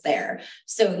archivists there.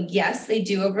 So yes, they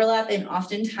do overlap. And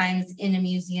oftentimes in a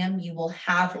museum, you will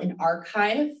have an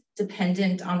archive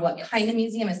dependent on what kind of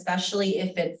museum, especially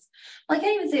if it's, well, I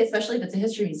can't even say especially if it's a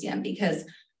history museum, because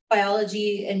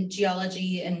biology and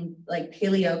geology and like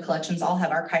paleo collections all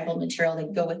have archival material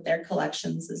that go with their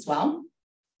collections as well.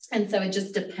 And so it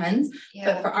just depends.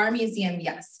 Yeah. But for our museum,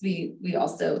 yes, we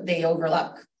also, they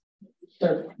overlap.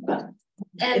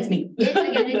 It's me.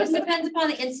 Again, it just depends upon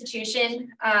the institution.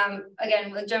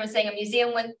 Again, like Jen was saying, a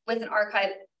museum with an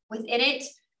archive within it,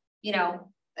 you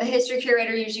know, a history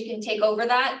curator usually can take over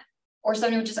that, or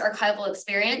someone with just archival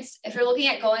experience. If you're looking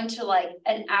at going to like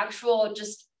an actual,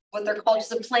 just what they're called,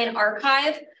 just a plain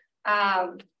archive,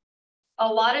 a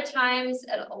lot of times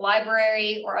at a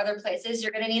library or other places,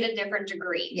 you're going to need a different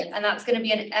degree. Yes. And that's going to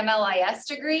be an MLIS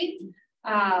degree.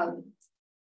 That's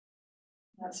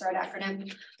the right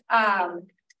acronym.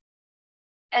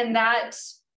 And that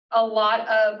a lot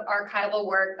of archival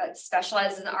work that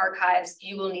specializes in archives,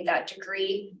 you will need that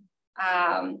degree.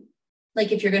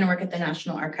 Like if you're going to work at the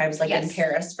National Archives, like Yes. in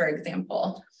Paris, for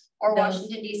example. Or Those-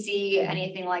 Washington, DC,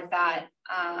 anything like that.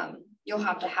 You'll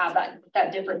have to have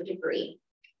that different degree.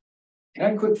 Can I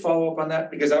have a quick follow up on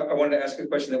that? Because I wanted to ask a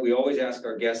question that we always ask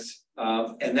our guests,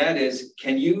 and that is,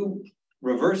 can you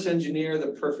reverse engineer the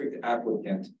perfect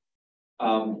applicant?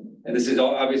 And this is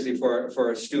all obviously for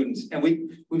our students. And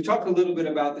we've talked a little bit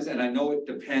about this, and I know it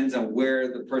depends on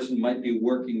where the person might be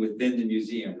working within the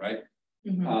museum, right?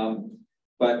 Mhm.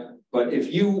 But if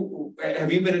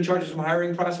have you been in charge of some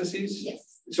hiring processes?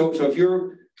 Yes. So if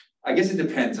you're, I guess it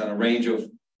depends on a range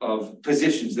of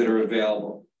positions that are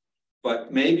available.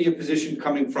 But maybe a position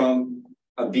coming from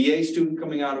a BA student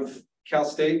coming out of Cal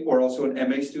State, or also an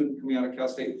MA student coming out of Cal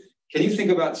State. Can you think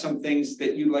about some things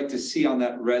that you'd like to see on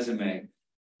that resume,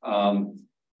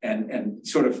 and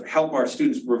sort of help our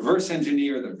students reverse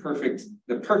engineer the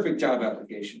perfect job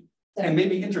application, and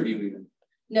maybe interview even?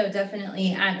 No,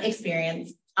 definitely.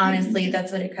 Experience. Honestly,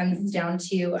 that's what it comes down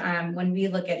to. When we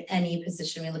look at any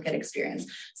position, we look at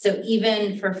experience. So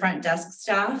even for front desk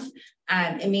staff,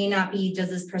 it may not be, does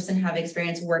this person have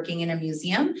experience working in a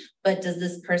museum, but does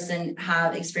this person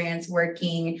have experience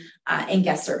working in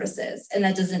guest services? And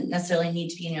that doesn't necessarily need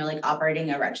to be, like operating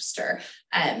a register,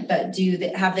 but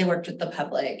have they worked with the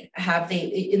public?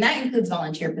 And that includes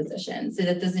volunteer positions. So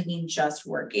that doesn't mean just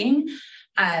working,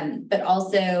 but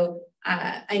also,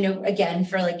 I know, again,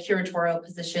 for like curatorial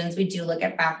positions, we do look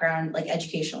at background, like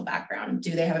educational background.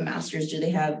 Do they have a master's? Do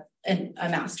they have a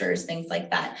master's? Things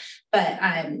like that. But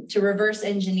to reverse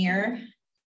engineer,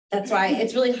 that's why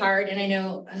it's really hard. And I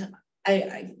know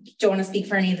I don't want to speak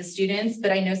for any of the students,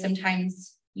 but I know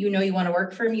sometimes you want to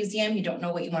work for a museum, you don't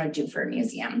know what you want to do for a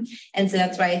museum. And so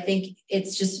that's why I think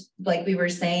it's just like we were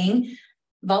saying,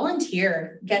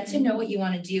 volunteer, get to know what you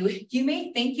want to do. You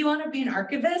may think you want to be an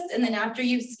archivist, and then after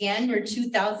you've scanned your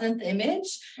 2000th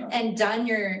image and done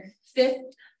your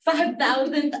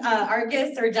 5,000th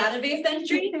Argus or database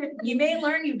entry, you may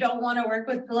learn you don't want to work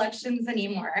with collections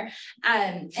anymore.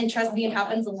 And trust me, it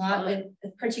happens a lot with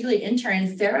particularly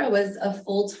interns. Sarah was a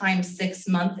full-time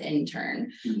 6-month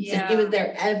intern. Yeah. So she was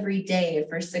there every day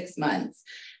for 6 months.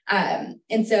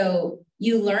 And so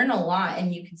you learn a lot,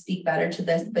 and you can speak better to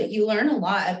this, but you learn a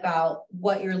lot about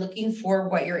what you're looking for,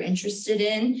 what you're interested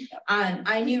in.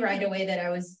 I knew right away that I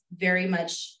was very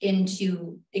much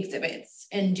into exhibits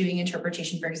and doing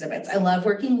interpretation for exhibits. I love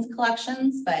working with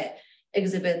collections, but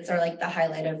exhibits are like the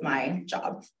highlight of my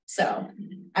job. So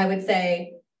I would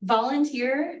say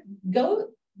volunteer, go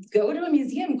to a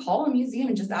museum, call a museum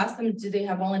and just ask them, do they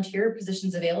have volunteer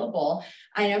positions available?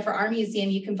 I know for our museum,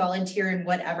 you can volunteer in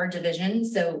whatever division,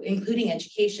 so including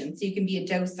education. So you can be a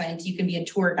docent, you can be a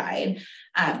tour guide.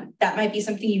 That might be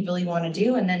something you really want to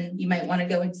do. And then you might want to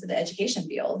go into the education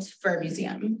field for a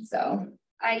museum. So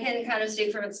I can kind of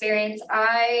speak from experience.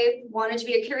 I wanted to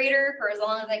be a curator for as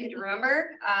long as I could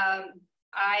remember.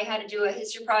 I had to do a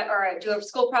history do a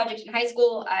school project in high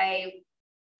school.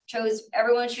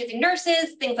 Everyone was choosing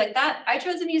nurses, things like that. I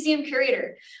chose a museum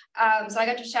curator. So I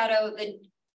got to shadow the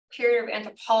curator of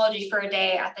anthropology for a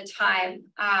day at the time.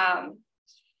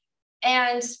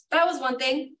 And that was one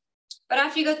thing. But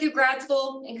after you go through grad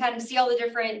school and kind of see all the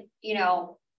different,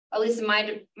 at least in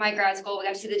my grad school, we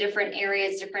got to see the different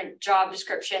areas, different job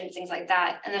descriptions, things like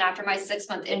that. And then after my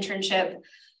 6-month internship,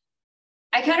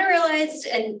 I kind of realized,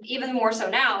 and even more so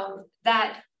now,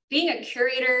 that being a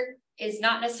curator is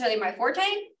not necessarily my forte.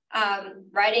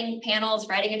 Writing panels,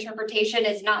 writing interpretation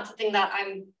is not something that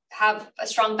I have a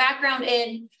strong background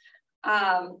in.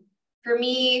 For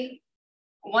me,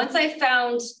 once I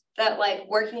found that like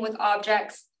working with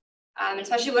objects,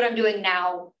 especially what I'm doing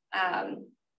now,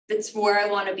 it's where I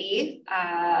want to be.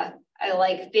 I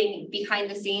like being behind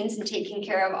the scenes and taking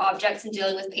care of objects and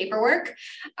dealing with paperwork.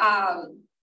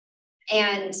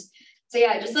 And so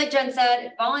yeah, just like Jen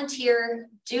said, volunteer,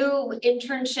 do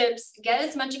internships, get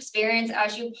as much experience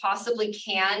as you possibly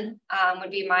can,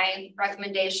 would be my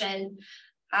recommendation.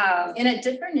 In a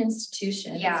different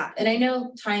institution. Yeah. And I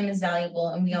know time is valuable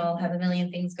and we all have a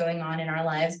million things going on in our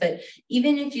lives, but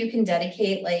even if you can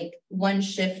dedicate like one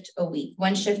shift a week,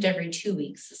 one shift every 2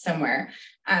 weeks somewhere,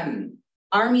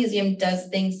 our museum does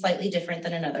things slightly different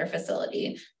than another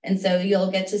facility. And so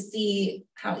you'll get to see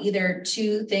how either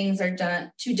two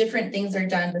different things are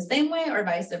done the same way or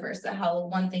vice versa, how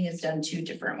one thing is done 2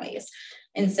 different ways.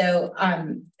 And so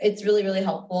it's really, really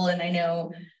helpful. And I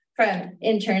know from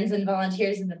interns and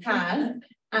volunteers in the past,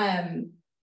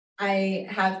 I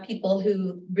have people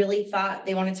who really thought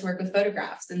they wanted to work with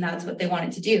photographs and that's what they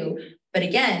wanted to do. But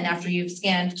again, after you've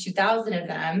scanned 2,000 of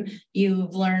them,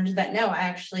 you've learned that no, I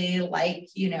actually like,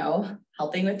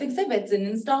 helping with exhibits and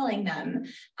installing them.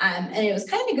 And it was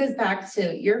kind of goes back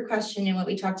to your question and what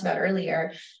we talked about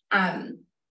earlier.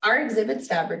 Our exhibits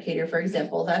fabricator, for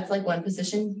example, that's like one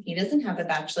position. He doesn't have a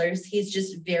bachelor's. He's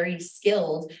just very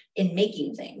skilled in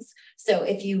making things. So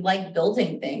if you like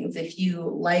building things, if you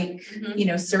like,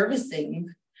 servicing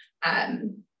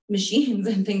machines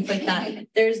and things like that,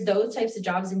 there's those types of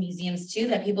jobs in museums too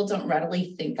that people don't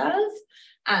readily think of.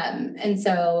 And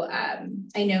so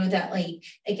I know that, like,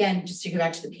 again, just to go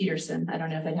back to the Peterson, I don't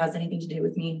know if it has anything to do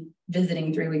with me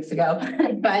visiting 3 weeks ago,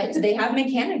 but they have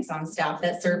mechanics on staff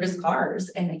that service cars.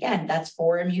 And again, that's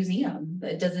for a museum.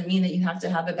 It doesn't mean that you have to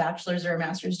have a bachelor's or a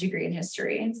master's degree in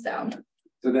history. So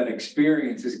that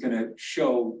experience is going to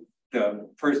show the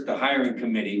hiring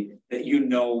committee that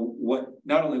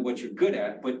not only what you're good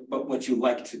at, but what you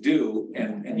like to do,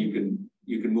 and you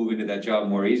can move into that job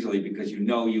more easily because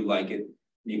you like it.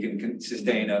 You can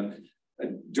sustain a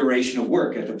duration of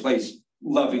work at the place,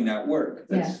 loving that work.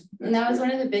 And that was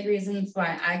one of the big reasons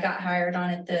why I got hired on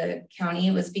at the county,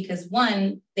 was because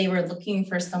one, they were looking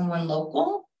for someone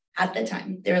local at the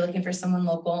time. They were looking for someone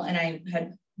local, and I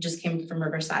had just came from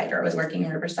Riverside, or I was working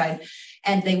in Riverside,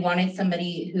 and they wanted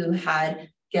somebody who had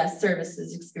guest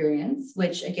services experience,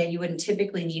 which again, you wouldn't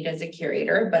typically need as a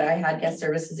curator, but I had guest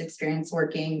services experience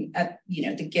working at,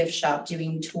 the gift shop,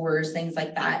 doing tours, things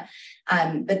like that.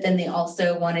 But then they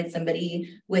also wanted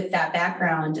somebody with that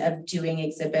background of doing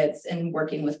exhibits and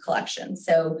working with collections.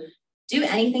 So do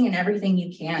anything and everything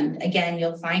you can. Again,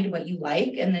 you'll find what you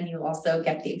like, and then you also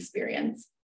get the experience.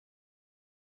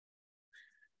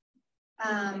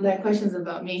 That question's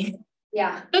about me.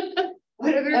 Yeah.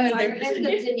 What are the requirements of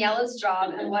Daniela's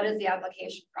job, and what is the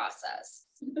application process?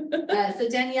 So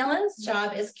Daniela's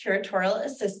job is curatorial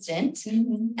assistant.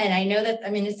 And I know that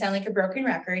I'm going to sound like a broken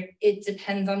record. It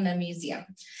depends on the museum.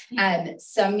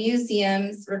 Some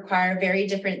museums require very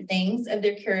different things of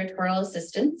their curatorial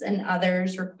assistants, and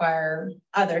others require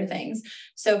other things.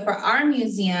 So for our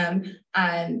museum,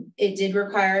 it did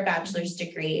require a bachelor's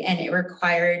degree, and it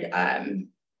required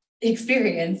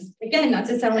experience. Again, not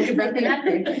to sound like a broken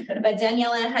record, but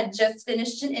Daniela had just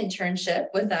finished an internship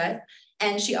with us,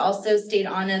 and she also stayed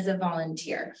on as a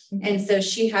volunteer. And so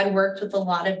she had worked with a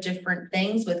lot of different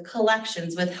things, with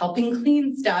collections, with helping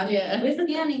clean stuff, with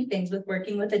scanning things, with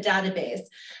working with a database.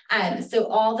 So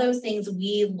all those things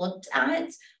we looked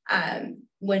at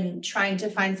when trying to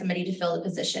find somebody to fill the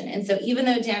position. And so even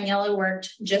though Daniela worked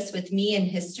just with me in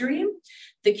history,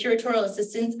 the curatorial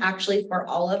assistants actually for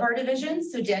all of our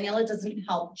divisions. So Daniela doesn't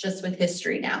help just with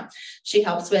history now. She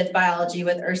helps with biology,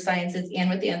 with earth sciences, and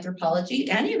with the anthropology,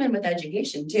 and even with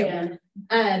education too.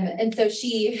 And so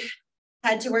she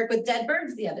had to work with dead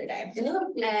birds the other day, and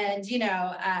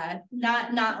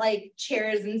not like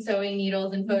chairs and sewing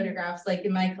needles and photographs like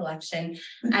in my collection.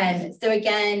 And so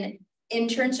again,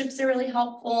 Internships are really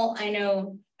helpful. I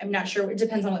know, I'm not sure, it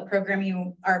depends on what program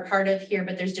you are a part of here,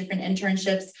 but there's different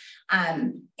internships.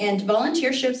 And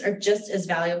volunteerships are just as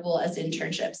valuable as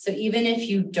internships. So even if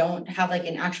you don't have like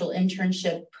an actual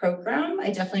internship program,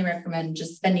 I definitely recommend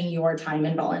just spending your time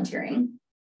in volunteering.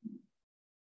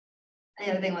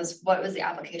 The other thing was, what was the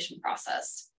application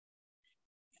process?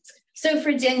 So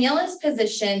for Daniela's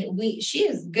position, she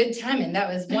is good timing.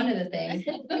 That was one of the things.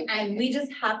 And we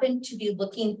just happened to be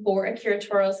looking for a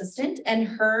curatorial assistant, and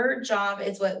her job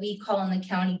is what we call in the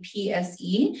county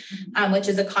PSE, which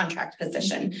is a contract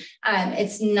position.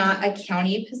 It's not a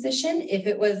county position. If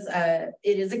it was,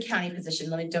 it is a county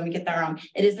position. Don't get that wrong.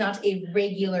 It is not a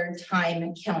regular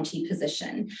time county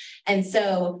position. And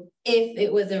so if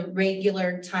it was a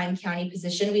regular time county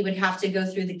position, we would have to go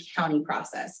through the county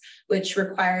process, which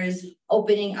requires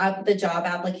opening up the job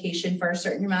application for a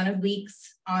certain amount of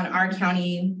weeks on our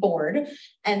county board,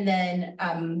 and then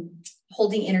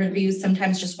holding interviews,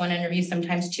 sometimes just one interview,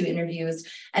 sometimes 2 interviews,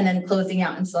 and then closing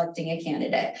out and selecting a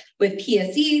candidate. With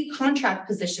PSE contract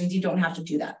positions, you don't have to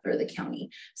do that for the county.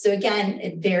 So again,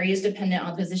 it varies dependent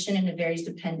on position and it varies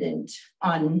dependent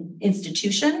on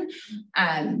institution.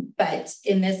 But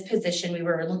in this position, we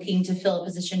were looking to fill a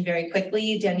position very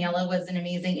quickly. Daniela was an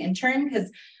amazing intern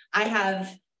because I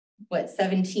have,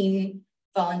 17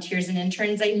 volunteers and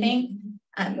interns, I think.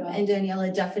 And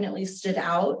Daniela definitely stood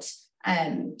out.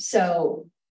 So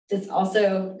this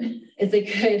also is a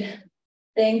good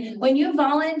thing. When you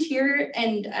volunteer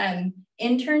and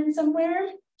intern somewhere,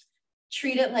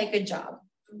 treat it like a job.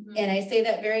 And I say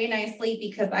that very nicely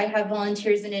because I have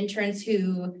volunteers and interns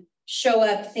who show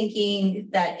up thinking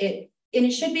that and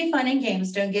it should be fun and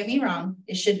games, don't get me wrong,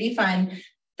 it should be fun,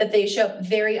 but they show up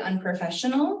very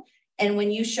unprofessional. And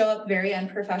when you show up very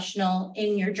unprofessional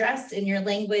in your dress, in your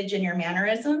language, in your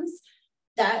mannerisms,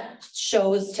 that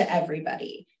shows to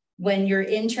everybody. When you're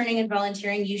interning and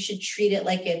volunteering, you should treat it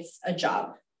like it's a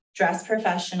job. Dress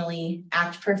professionally,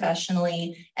 act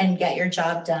professionally, and get your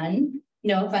job done.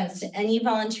 No offense to any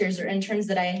volunteers or interns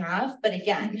that I have, but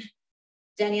again,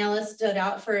 Daniela stood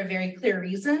out for a very clear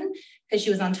reason, because she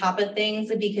was on top of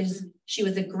things and because she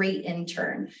was a great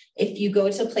intern. If you go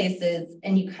to places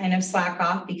and you kind of slack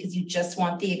off because you just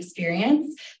want the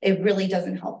experience, it really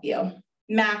doesn't help you.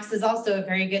 Max is also a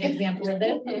very good example of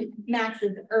this. Max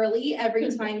is early every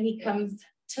time he comes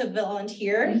to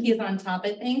volunteer. He's on top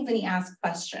of things and he asks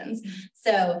questions.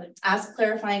 So ask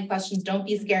clarifying questions. Don't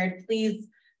be scared. Please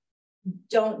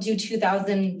don't do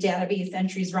 2,000 database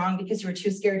entries wrong because you were too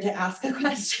scared to ask a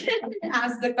question.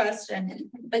 Ask the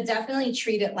question, but definitely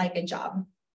treat it like a job.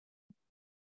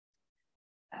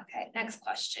 Okay, next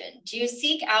question. Do you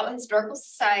seek out historical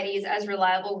societies as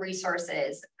reliable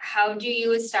resources? How do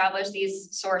you establish these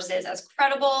sources as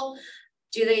credible?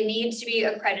 Do they need to be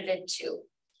accredited too?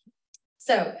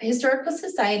 So historical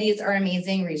societies are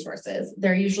amazing resources.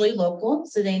 They're usually local,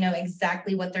 so they know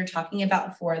exactly what they're talking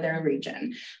about for their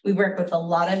region. We work with a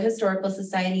lot of historical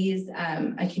societies.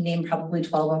 I can name probably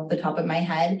 12 off the top of my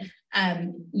head.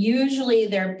 Usually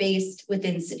they're based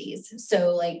within cities.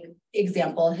 So like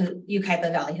example,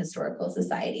 Ucaipa Valley Historical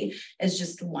Society is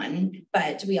just one,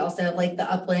 but we also have like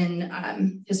the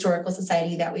Upland Historical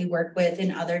Society that we work with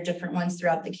and other different ones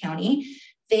throughout the county.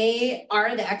 They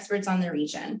are the experts on the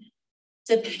region.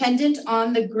 Dependent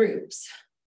on the groups,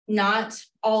 not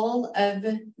all of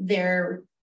their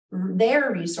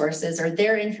resources or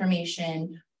their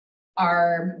information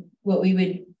are what we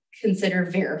would consider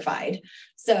verified.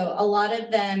 So a lot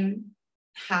of them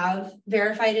have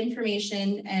verified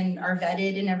information and are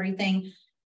vetted and everything.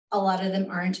 A lot of them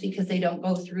aren't because they don't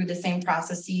go through the same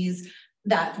processes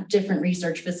that different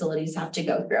research facilities have to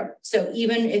go through. So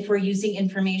even if we're using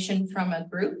information from a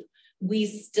group, we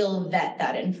still vet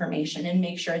that information and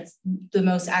make sure it's the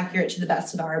most accurate to the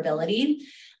best of our ability.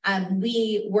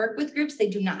 We work with groups. They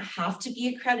do not have to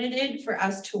be accredited for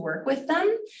us to work with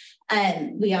them.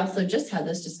 And we also just had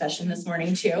this discussion this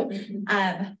morning too.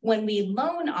 When we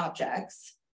loan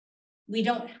objects, we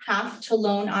don't have to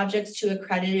loan objects to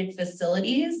accredited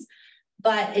facilities,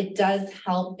 but it does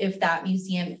help if that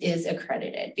museum is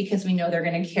accredited because we know they're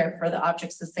going to care for the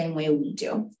objects the same way we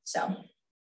do. So.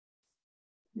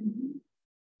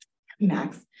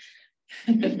 Max.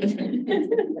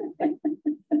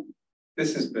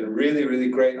 This has been really, really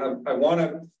great. I want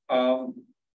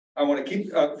to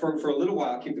keep for a little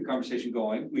while, keep the conversation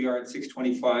going. We are at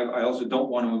 6:25. I also don't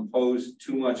want to impose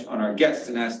too much on our guests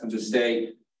and ask them to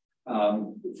stay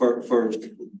for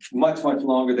much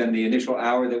longer than the initial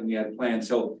hour that we had planned.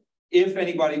 So if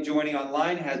anybody joining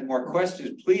online has more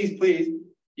questions, please,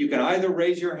 you can either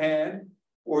raise your hand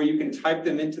or you can type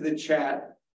them into the chat.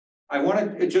 I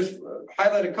want to just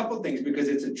highlight a couple of things because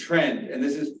it's a trend, and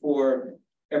this is for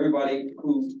everybody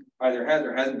who either has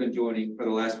or hasn't been joining for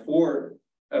the last 4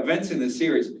 events in this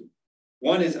series.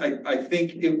 One is, I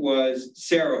think it was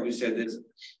Sara who said this,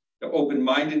 the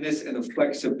open-mindedness and the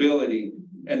flexibility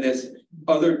and this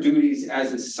other duties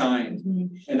as assigned.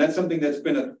 And that's something that's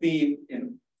been a theme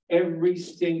in every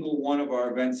single one of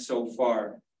our events so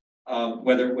far.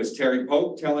 Whether it was Terry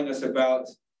Pope telling us about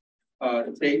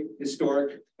state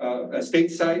historic,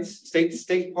 state sites,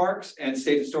 state parks and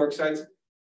state historic sites,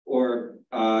 or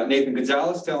Nathan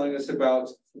Gonzalez telling us about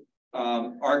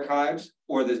archives,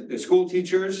 or the school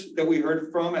teachers that we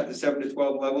heard from at the 7 to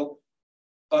 12 level.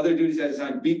 Other duties as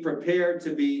assigned, be prepared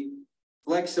to be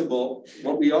flexible.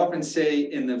 What we often say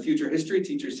in the future history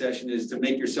teacher session is to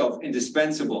make yourself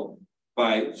indispensable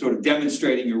by sort of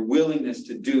demonstrating your willingness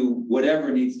to do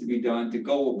whatever needs to be done, to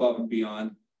go above and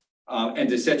beyond, and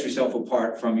to set yourself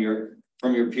apart from your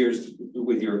peers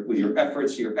with your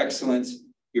efforts, your excellence,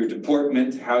 your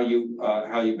deportment, how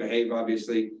you behave,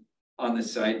 obviously, on the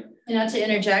site. And not to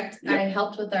interject, Yep. I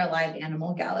helped with our live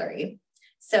animal gallery.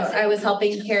 So I was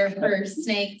helping care for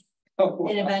snakes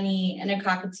and a bunny and a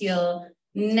cockatiel.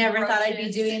 Never thought I'd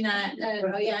be doing that.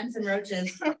 Oh yeah, and some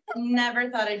roaches. Never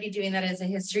thought I'd be doing that as a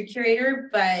history curator,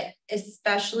 but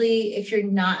especially if you're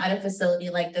not at a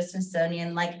facility like the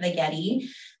Smithsonian, like the Getty,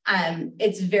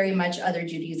 it's very much other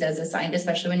duties as assigned,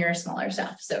 especially when you're a smaller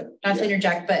staff. So not to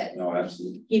interject, but No,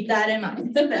 absolutely. keep that in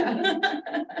mind.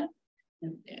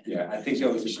 Yeah, I think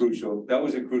that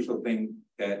was a crucial thing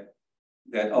that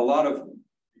a lot of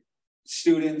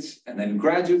students and then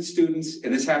graduate students,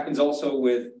 and this happens also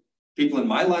with people in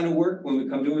my line of work when we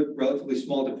come to a relatively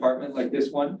small department like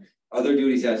this one, other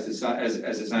duties as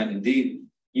assigned. Indeed,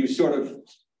 you sort of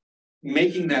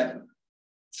making that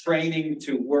training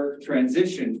to work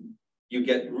transition, you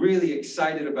get really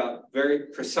excited about very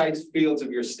precise fields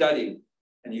of your study.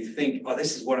 And you think, oh,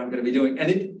 this is what I'm going to be doing.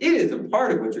 And it is a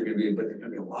part of what you're going to be, but there's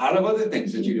going to be a lot of other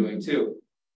things that you're doing too.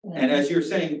 And as you're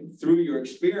saying, through your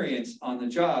experience on the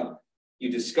job,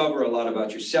 you discover a lot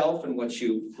about yourself and what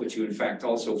you in fact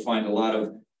also find a lot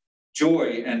of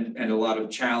joy and a lot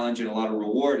of challenge and a lot of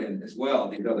reward in as well,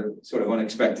 these other sort of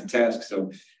unexpected tasks.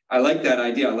 So I like that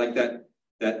idea. I like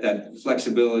that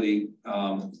flexibility,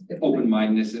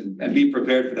 open-mindedness, and be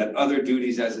prepared for that other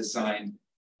duties as assigned.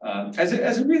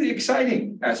 As a really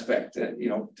exciting aspect,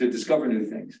 to discover new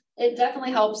things. It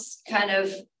definitely helps kind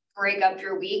of break up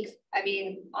your week. I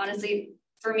mean, honestly,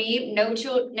 for me, no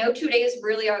two days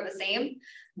really are the same.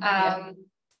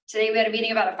 Today we had a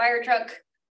meeting about a fire truck,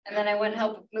 and then I went and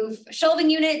helped move a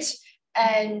shelving unit,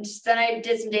 and then I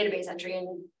did some database entry,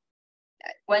 and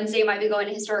Wednesday might be going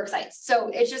to historic sites.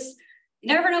 So it's just,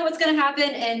 you never know what's going to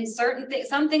happen, and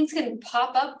some things can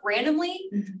pop up randomly.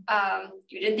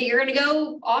 You didn't think you're going to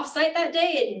go off site that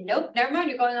day, and nope, never mind,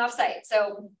 you're going off site.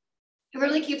 So it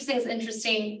really keeps things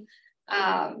interesting.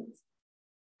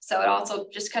 So it also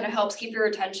just kind of helps keep your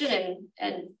attention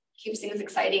and keeps things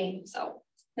exciting. So.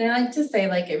 And I like to say,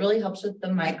 like, it really helps with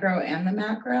the micro and the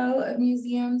macro of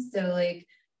museums. So like,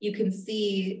 you can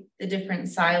see the different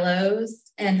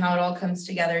silos and how it all comes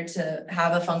together to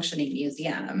have a functioning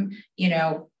museum.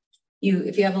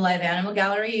 If you have a live animal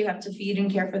gallery, you have to feed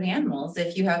and care for the animals.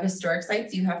 If you have historic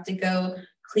sites, you have to go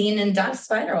clean and dust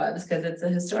spider webs because it's a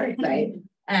historic site.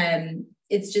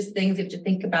 It's just things you have to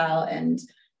think about. And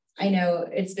I know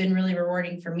it's been really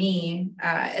rewarding for me,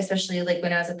 especially like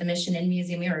when I was at the Mission Inn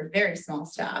Museum. We were a very small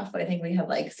staff. I think we had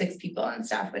like 6 people on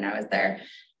staff when I was there.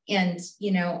 And,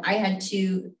 I had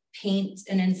to paint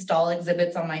and install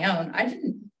exhibits on my own. I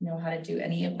didn't know how to do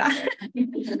any of that.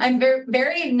 I'm very,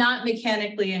 very not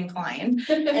mechanically inclined.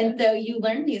 And so you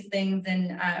learn these things.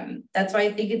 And that's why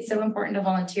I think it's so important to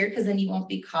volunteer, because then you won't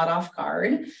be caught off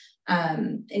guard.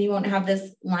 And you won't have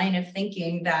this line of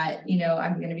thinking that,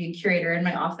 I'm going to be a curator in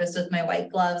my office with my white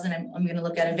gloves and I'm going to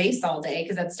look at a vase all day,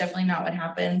 because that's definitely not what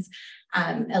happens,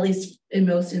 at least in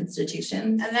most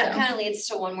institutions. And that kind of leads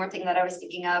to one more thing that I was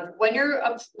thinking of. When you're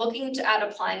looking at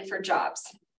applying for jobs,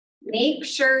 make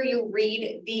sure you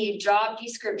read the job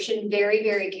description very,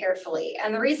 very carefully.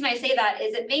 And the reason I say that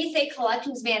is it may say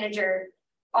collections manager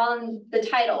on the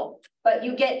title, but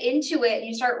you get into it and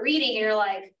you start reading and you're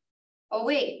like, oh,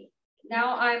 wait.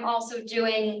 Now I'm also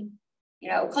doing,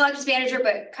 collections manager,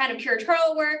 but kind of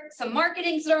curatorial work, some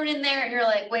marketing thrown in there. And you're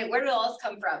like, wait, where did all this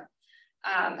come from?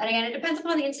 And again, it depends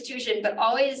upon the institution, but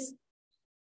always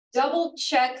double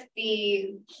check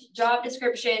the job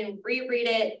description, reread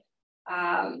it.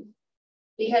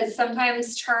 Because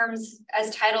sometimes terms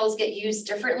as titles get used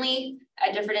differently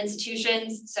at different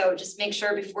institutions. So just make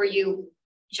sure before you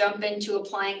jump into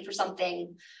applying for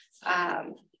something,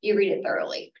 you read it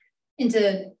thoroughly. And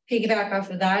to piggyback off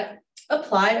of that,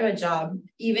 apply to a job,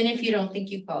 even if you don't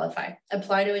think you qualify,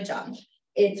 apply to a job.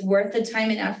 It's worth the time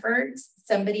and effort.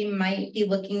 Somebody might be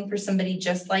looking for somebody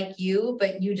just like you,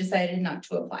 but you decided not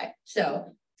to apply.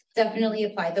 So definitely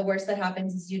apply. The worst that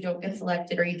happens is you don't get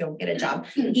selected or you don't get a job.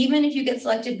 Even if you get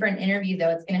selected for an interview though,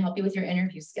 it's going to help you with your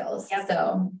interview skills. Yep.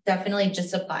 So definitely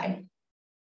just apply.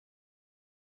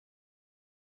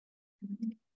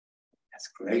 That's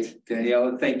great.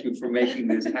 Daniela, thank you for making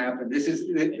this happen. This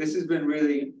has been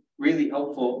really, really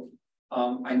helpful.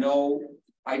 I know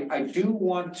I do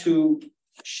want to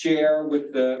share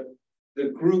with the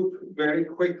group very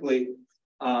quickly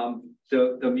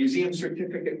the museum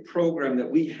certificate program that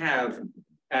we have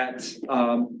at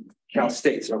Cal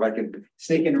State. So if I can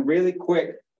sneak in really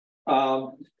quick,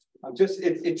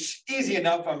 it's easy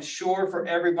enough, I'm sure, for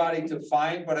everybody to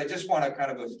find, but I just want to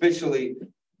kind of officially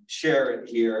share it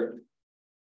here.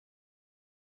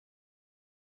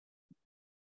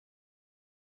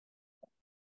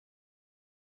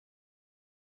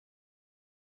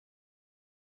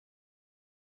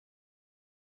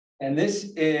 And this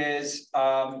is,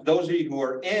 those of you who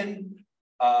are in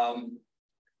our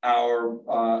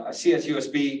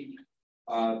CSUSB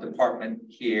department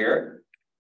here,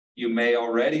 you may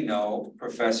already know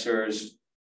Professors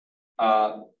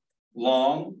Tom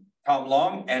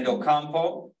Long and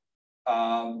Ocampo.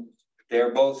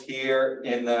 They're both here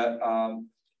in the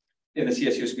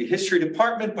CSUSB history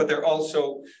department, but they're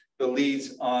also the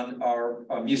leads on our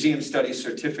museum studies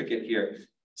certificate here.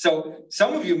 So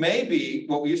some of you may be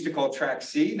what we used to call track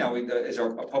C, now is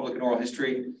our public and oral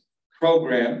history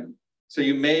program. So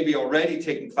you may be already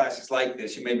taking classes like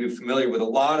this. You may be familiar with a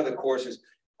lot of the courses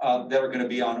that are going to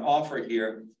be on offer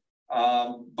here.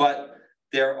 But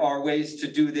there are ways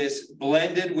to do this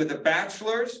blended with a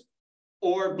bachelor's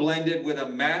or blended with a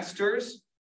master's.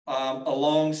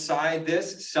 Alongside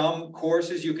this, some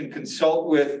courses you can consult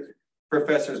with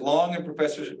Professors Long and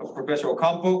Professor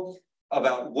Ocampo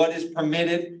about what is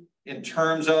permitted in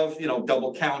terms of,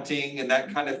 double counting and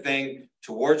that kind of thing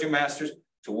towards your master's,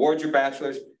 towards your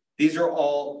bachelor's. These are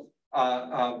all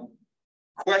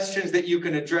questions that you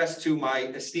can address to my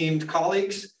esteemed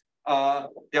colleagues down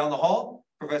the hall,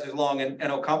 Professors Long and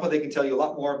Ocampo. They can tell you a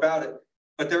lot more about it.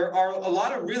 But there are a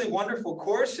lot of really wonderful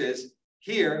courses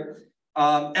here.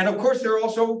 And of course, there are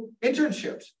also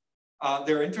internships.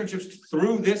 There are internships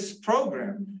through this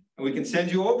program. And we can send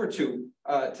you over to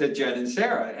Jen and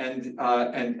Sarah,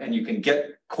 and you can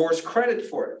get course credit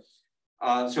for it.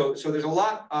 So there's a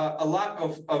lot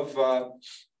of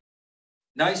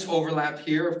nice overlap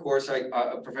here. Of course,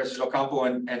 Professors Ocampo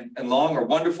and Long are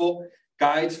wonderful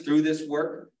guides through this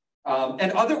work.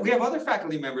 And we have other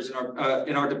faculty members in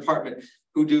our department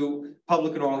who do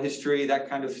public and oral history, that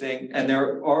kind of thing. And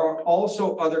there are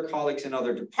also other colleagues in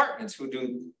other departments who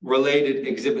do related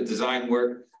exhibit design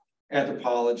work,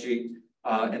 anthropology,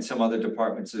 and some other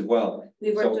departments as well.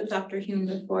 We've worked with Dr. Hume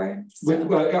before. So. With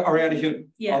Ariana Hume.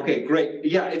 Yeah. Okay, great.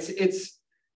 Yeah, it's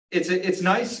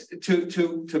nice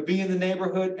to be in the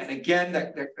neighborhood, and again,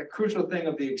 that crucial thing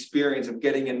of the experience of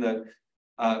getting in that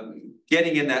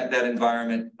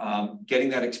environment, getting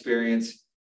that experience,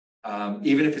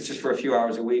 even if it's just for a few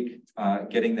hours a week,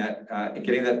 getting that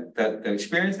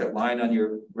experience, that line on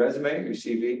your resume, your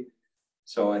CV.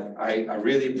 So I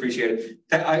really appreciate it.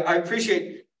 I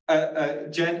appreciate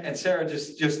Jen and Sarah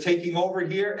just taking over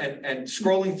here and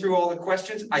scrolling through all the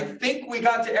questions. I think we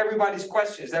got to everybody's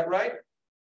question. Is that right?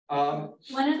 One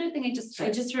other thing I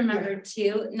just remembered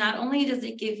too, not only does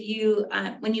it give you,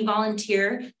 when you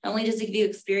volunteer, not only does it give you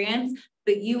experience,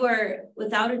 but you are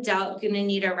without a doubt going to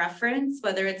need a reference,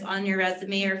 whether it's on your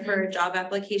resume or for a job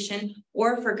application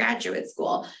or for graduate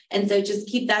school. And so just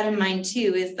keep that in mind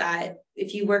too, is that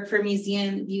if you work for a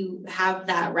museum, you have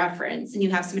that reference and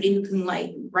you have somebody who can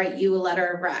write you a letter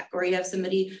of rec, or you have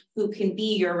somebody who can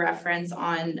be your reference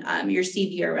on your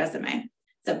CV or resume.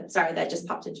 So sorry, that just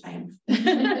popped into my head.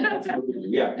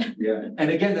 Yeah. And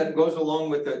again, that goes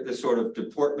along with the sort of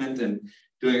deportment and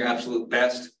doing your absolute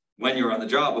best when you're on the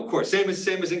job. Of course, same as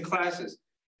in classes.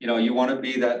 You want to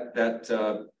be that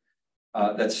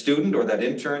student or that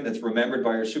intern that's remembered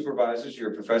by your supervisors,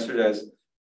 your professors, as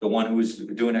the one who is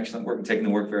doing excellent work and taking the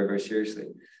work very, very seriously.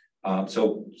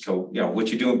 So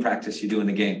what you do in practice, you do in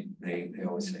the game. They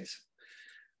always say so.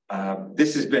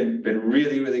 This has been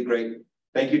really, really great.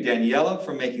 Thank you, Daniela,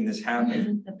 for making this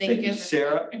happen. Thank you,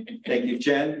 Sarah. Thank you,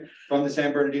 Jen, from the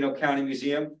San Bernardino County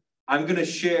Museum. I'm going to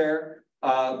share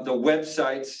the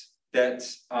websites that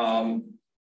are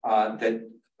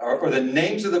the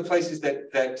names of the places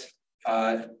that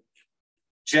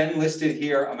Jen listed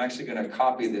here. I'm actually going to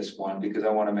copy this one because I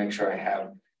want to make sure I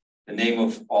have the name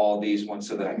of all these ones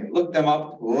so that I can look them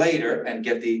up later and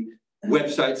get the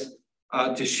websites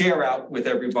to share out with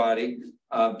everybody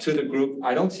to the group.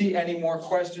 I don't see any more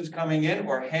questions coming in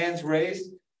or hands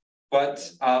raised,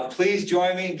 but please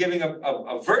join me in giving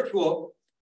a virtual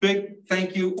big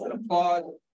thank you and applause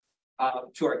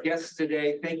to our guests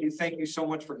today. Thank you so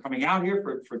much for coming out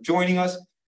here, for joining us.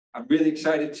 I'm really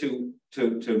excited to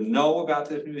know about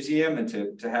this museum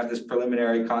and to have this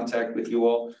preliminary contact with you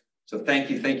all. So thank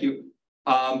you.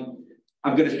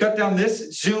 I'm going to shut down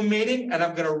this Zoom meeting and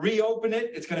I'm going to reopen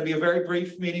it. It's going to be a very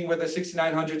brief meeting with the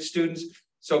 6,900 students.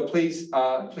 So please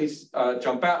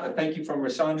jump out. And thank you from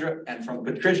Rosandra and from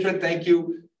Patricia. Thank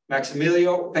you,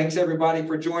 Maximilio. Thanks everybody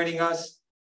for joining us.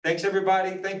 Thanks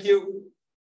everybody. Thank you.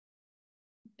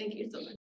 Thank you so much.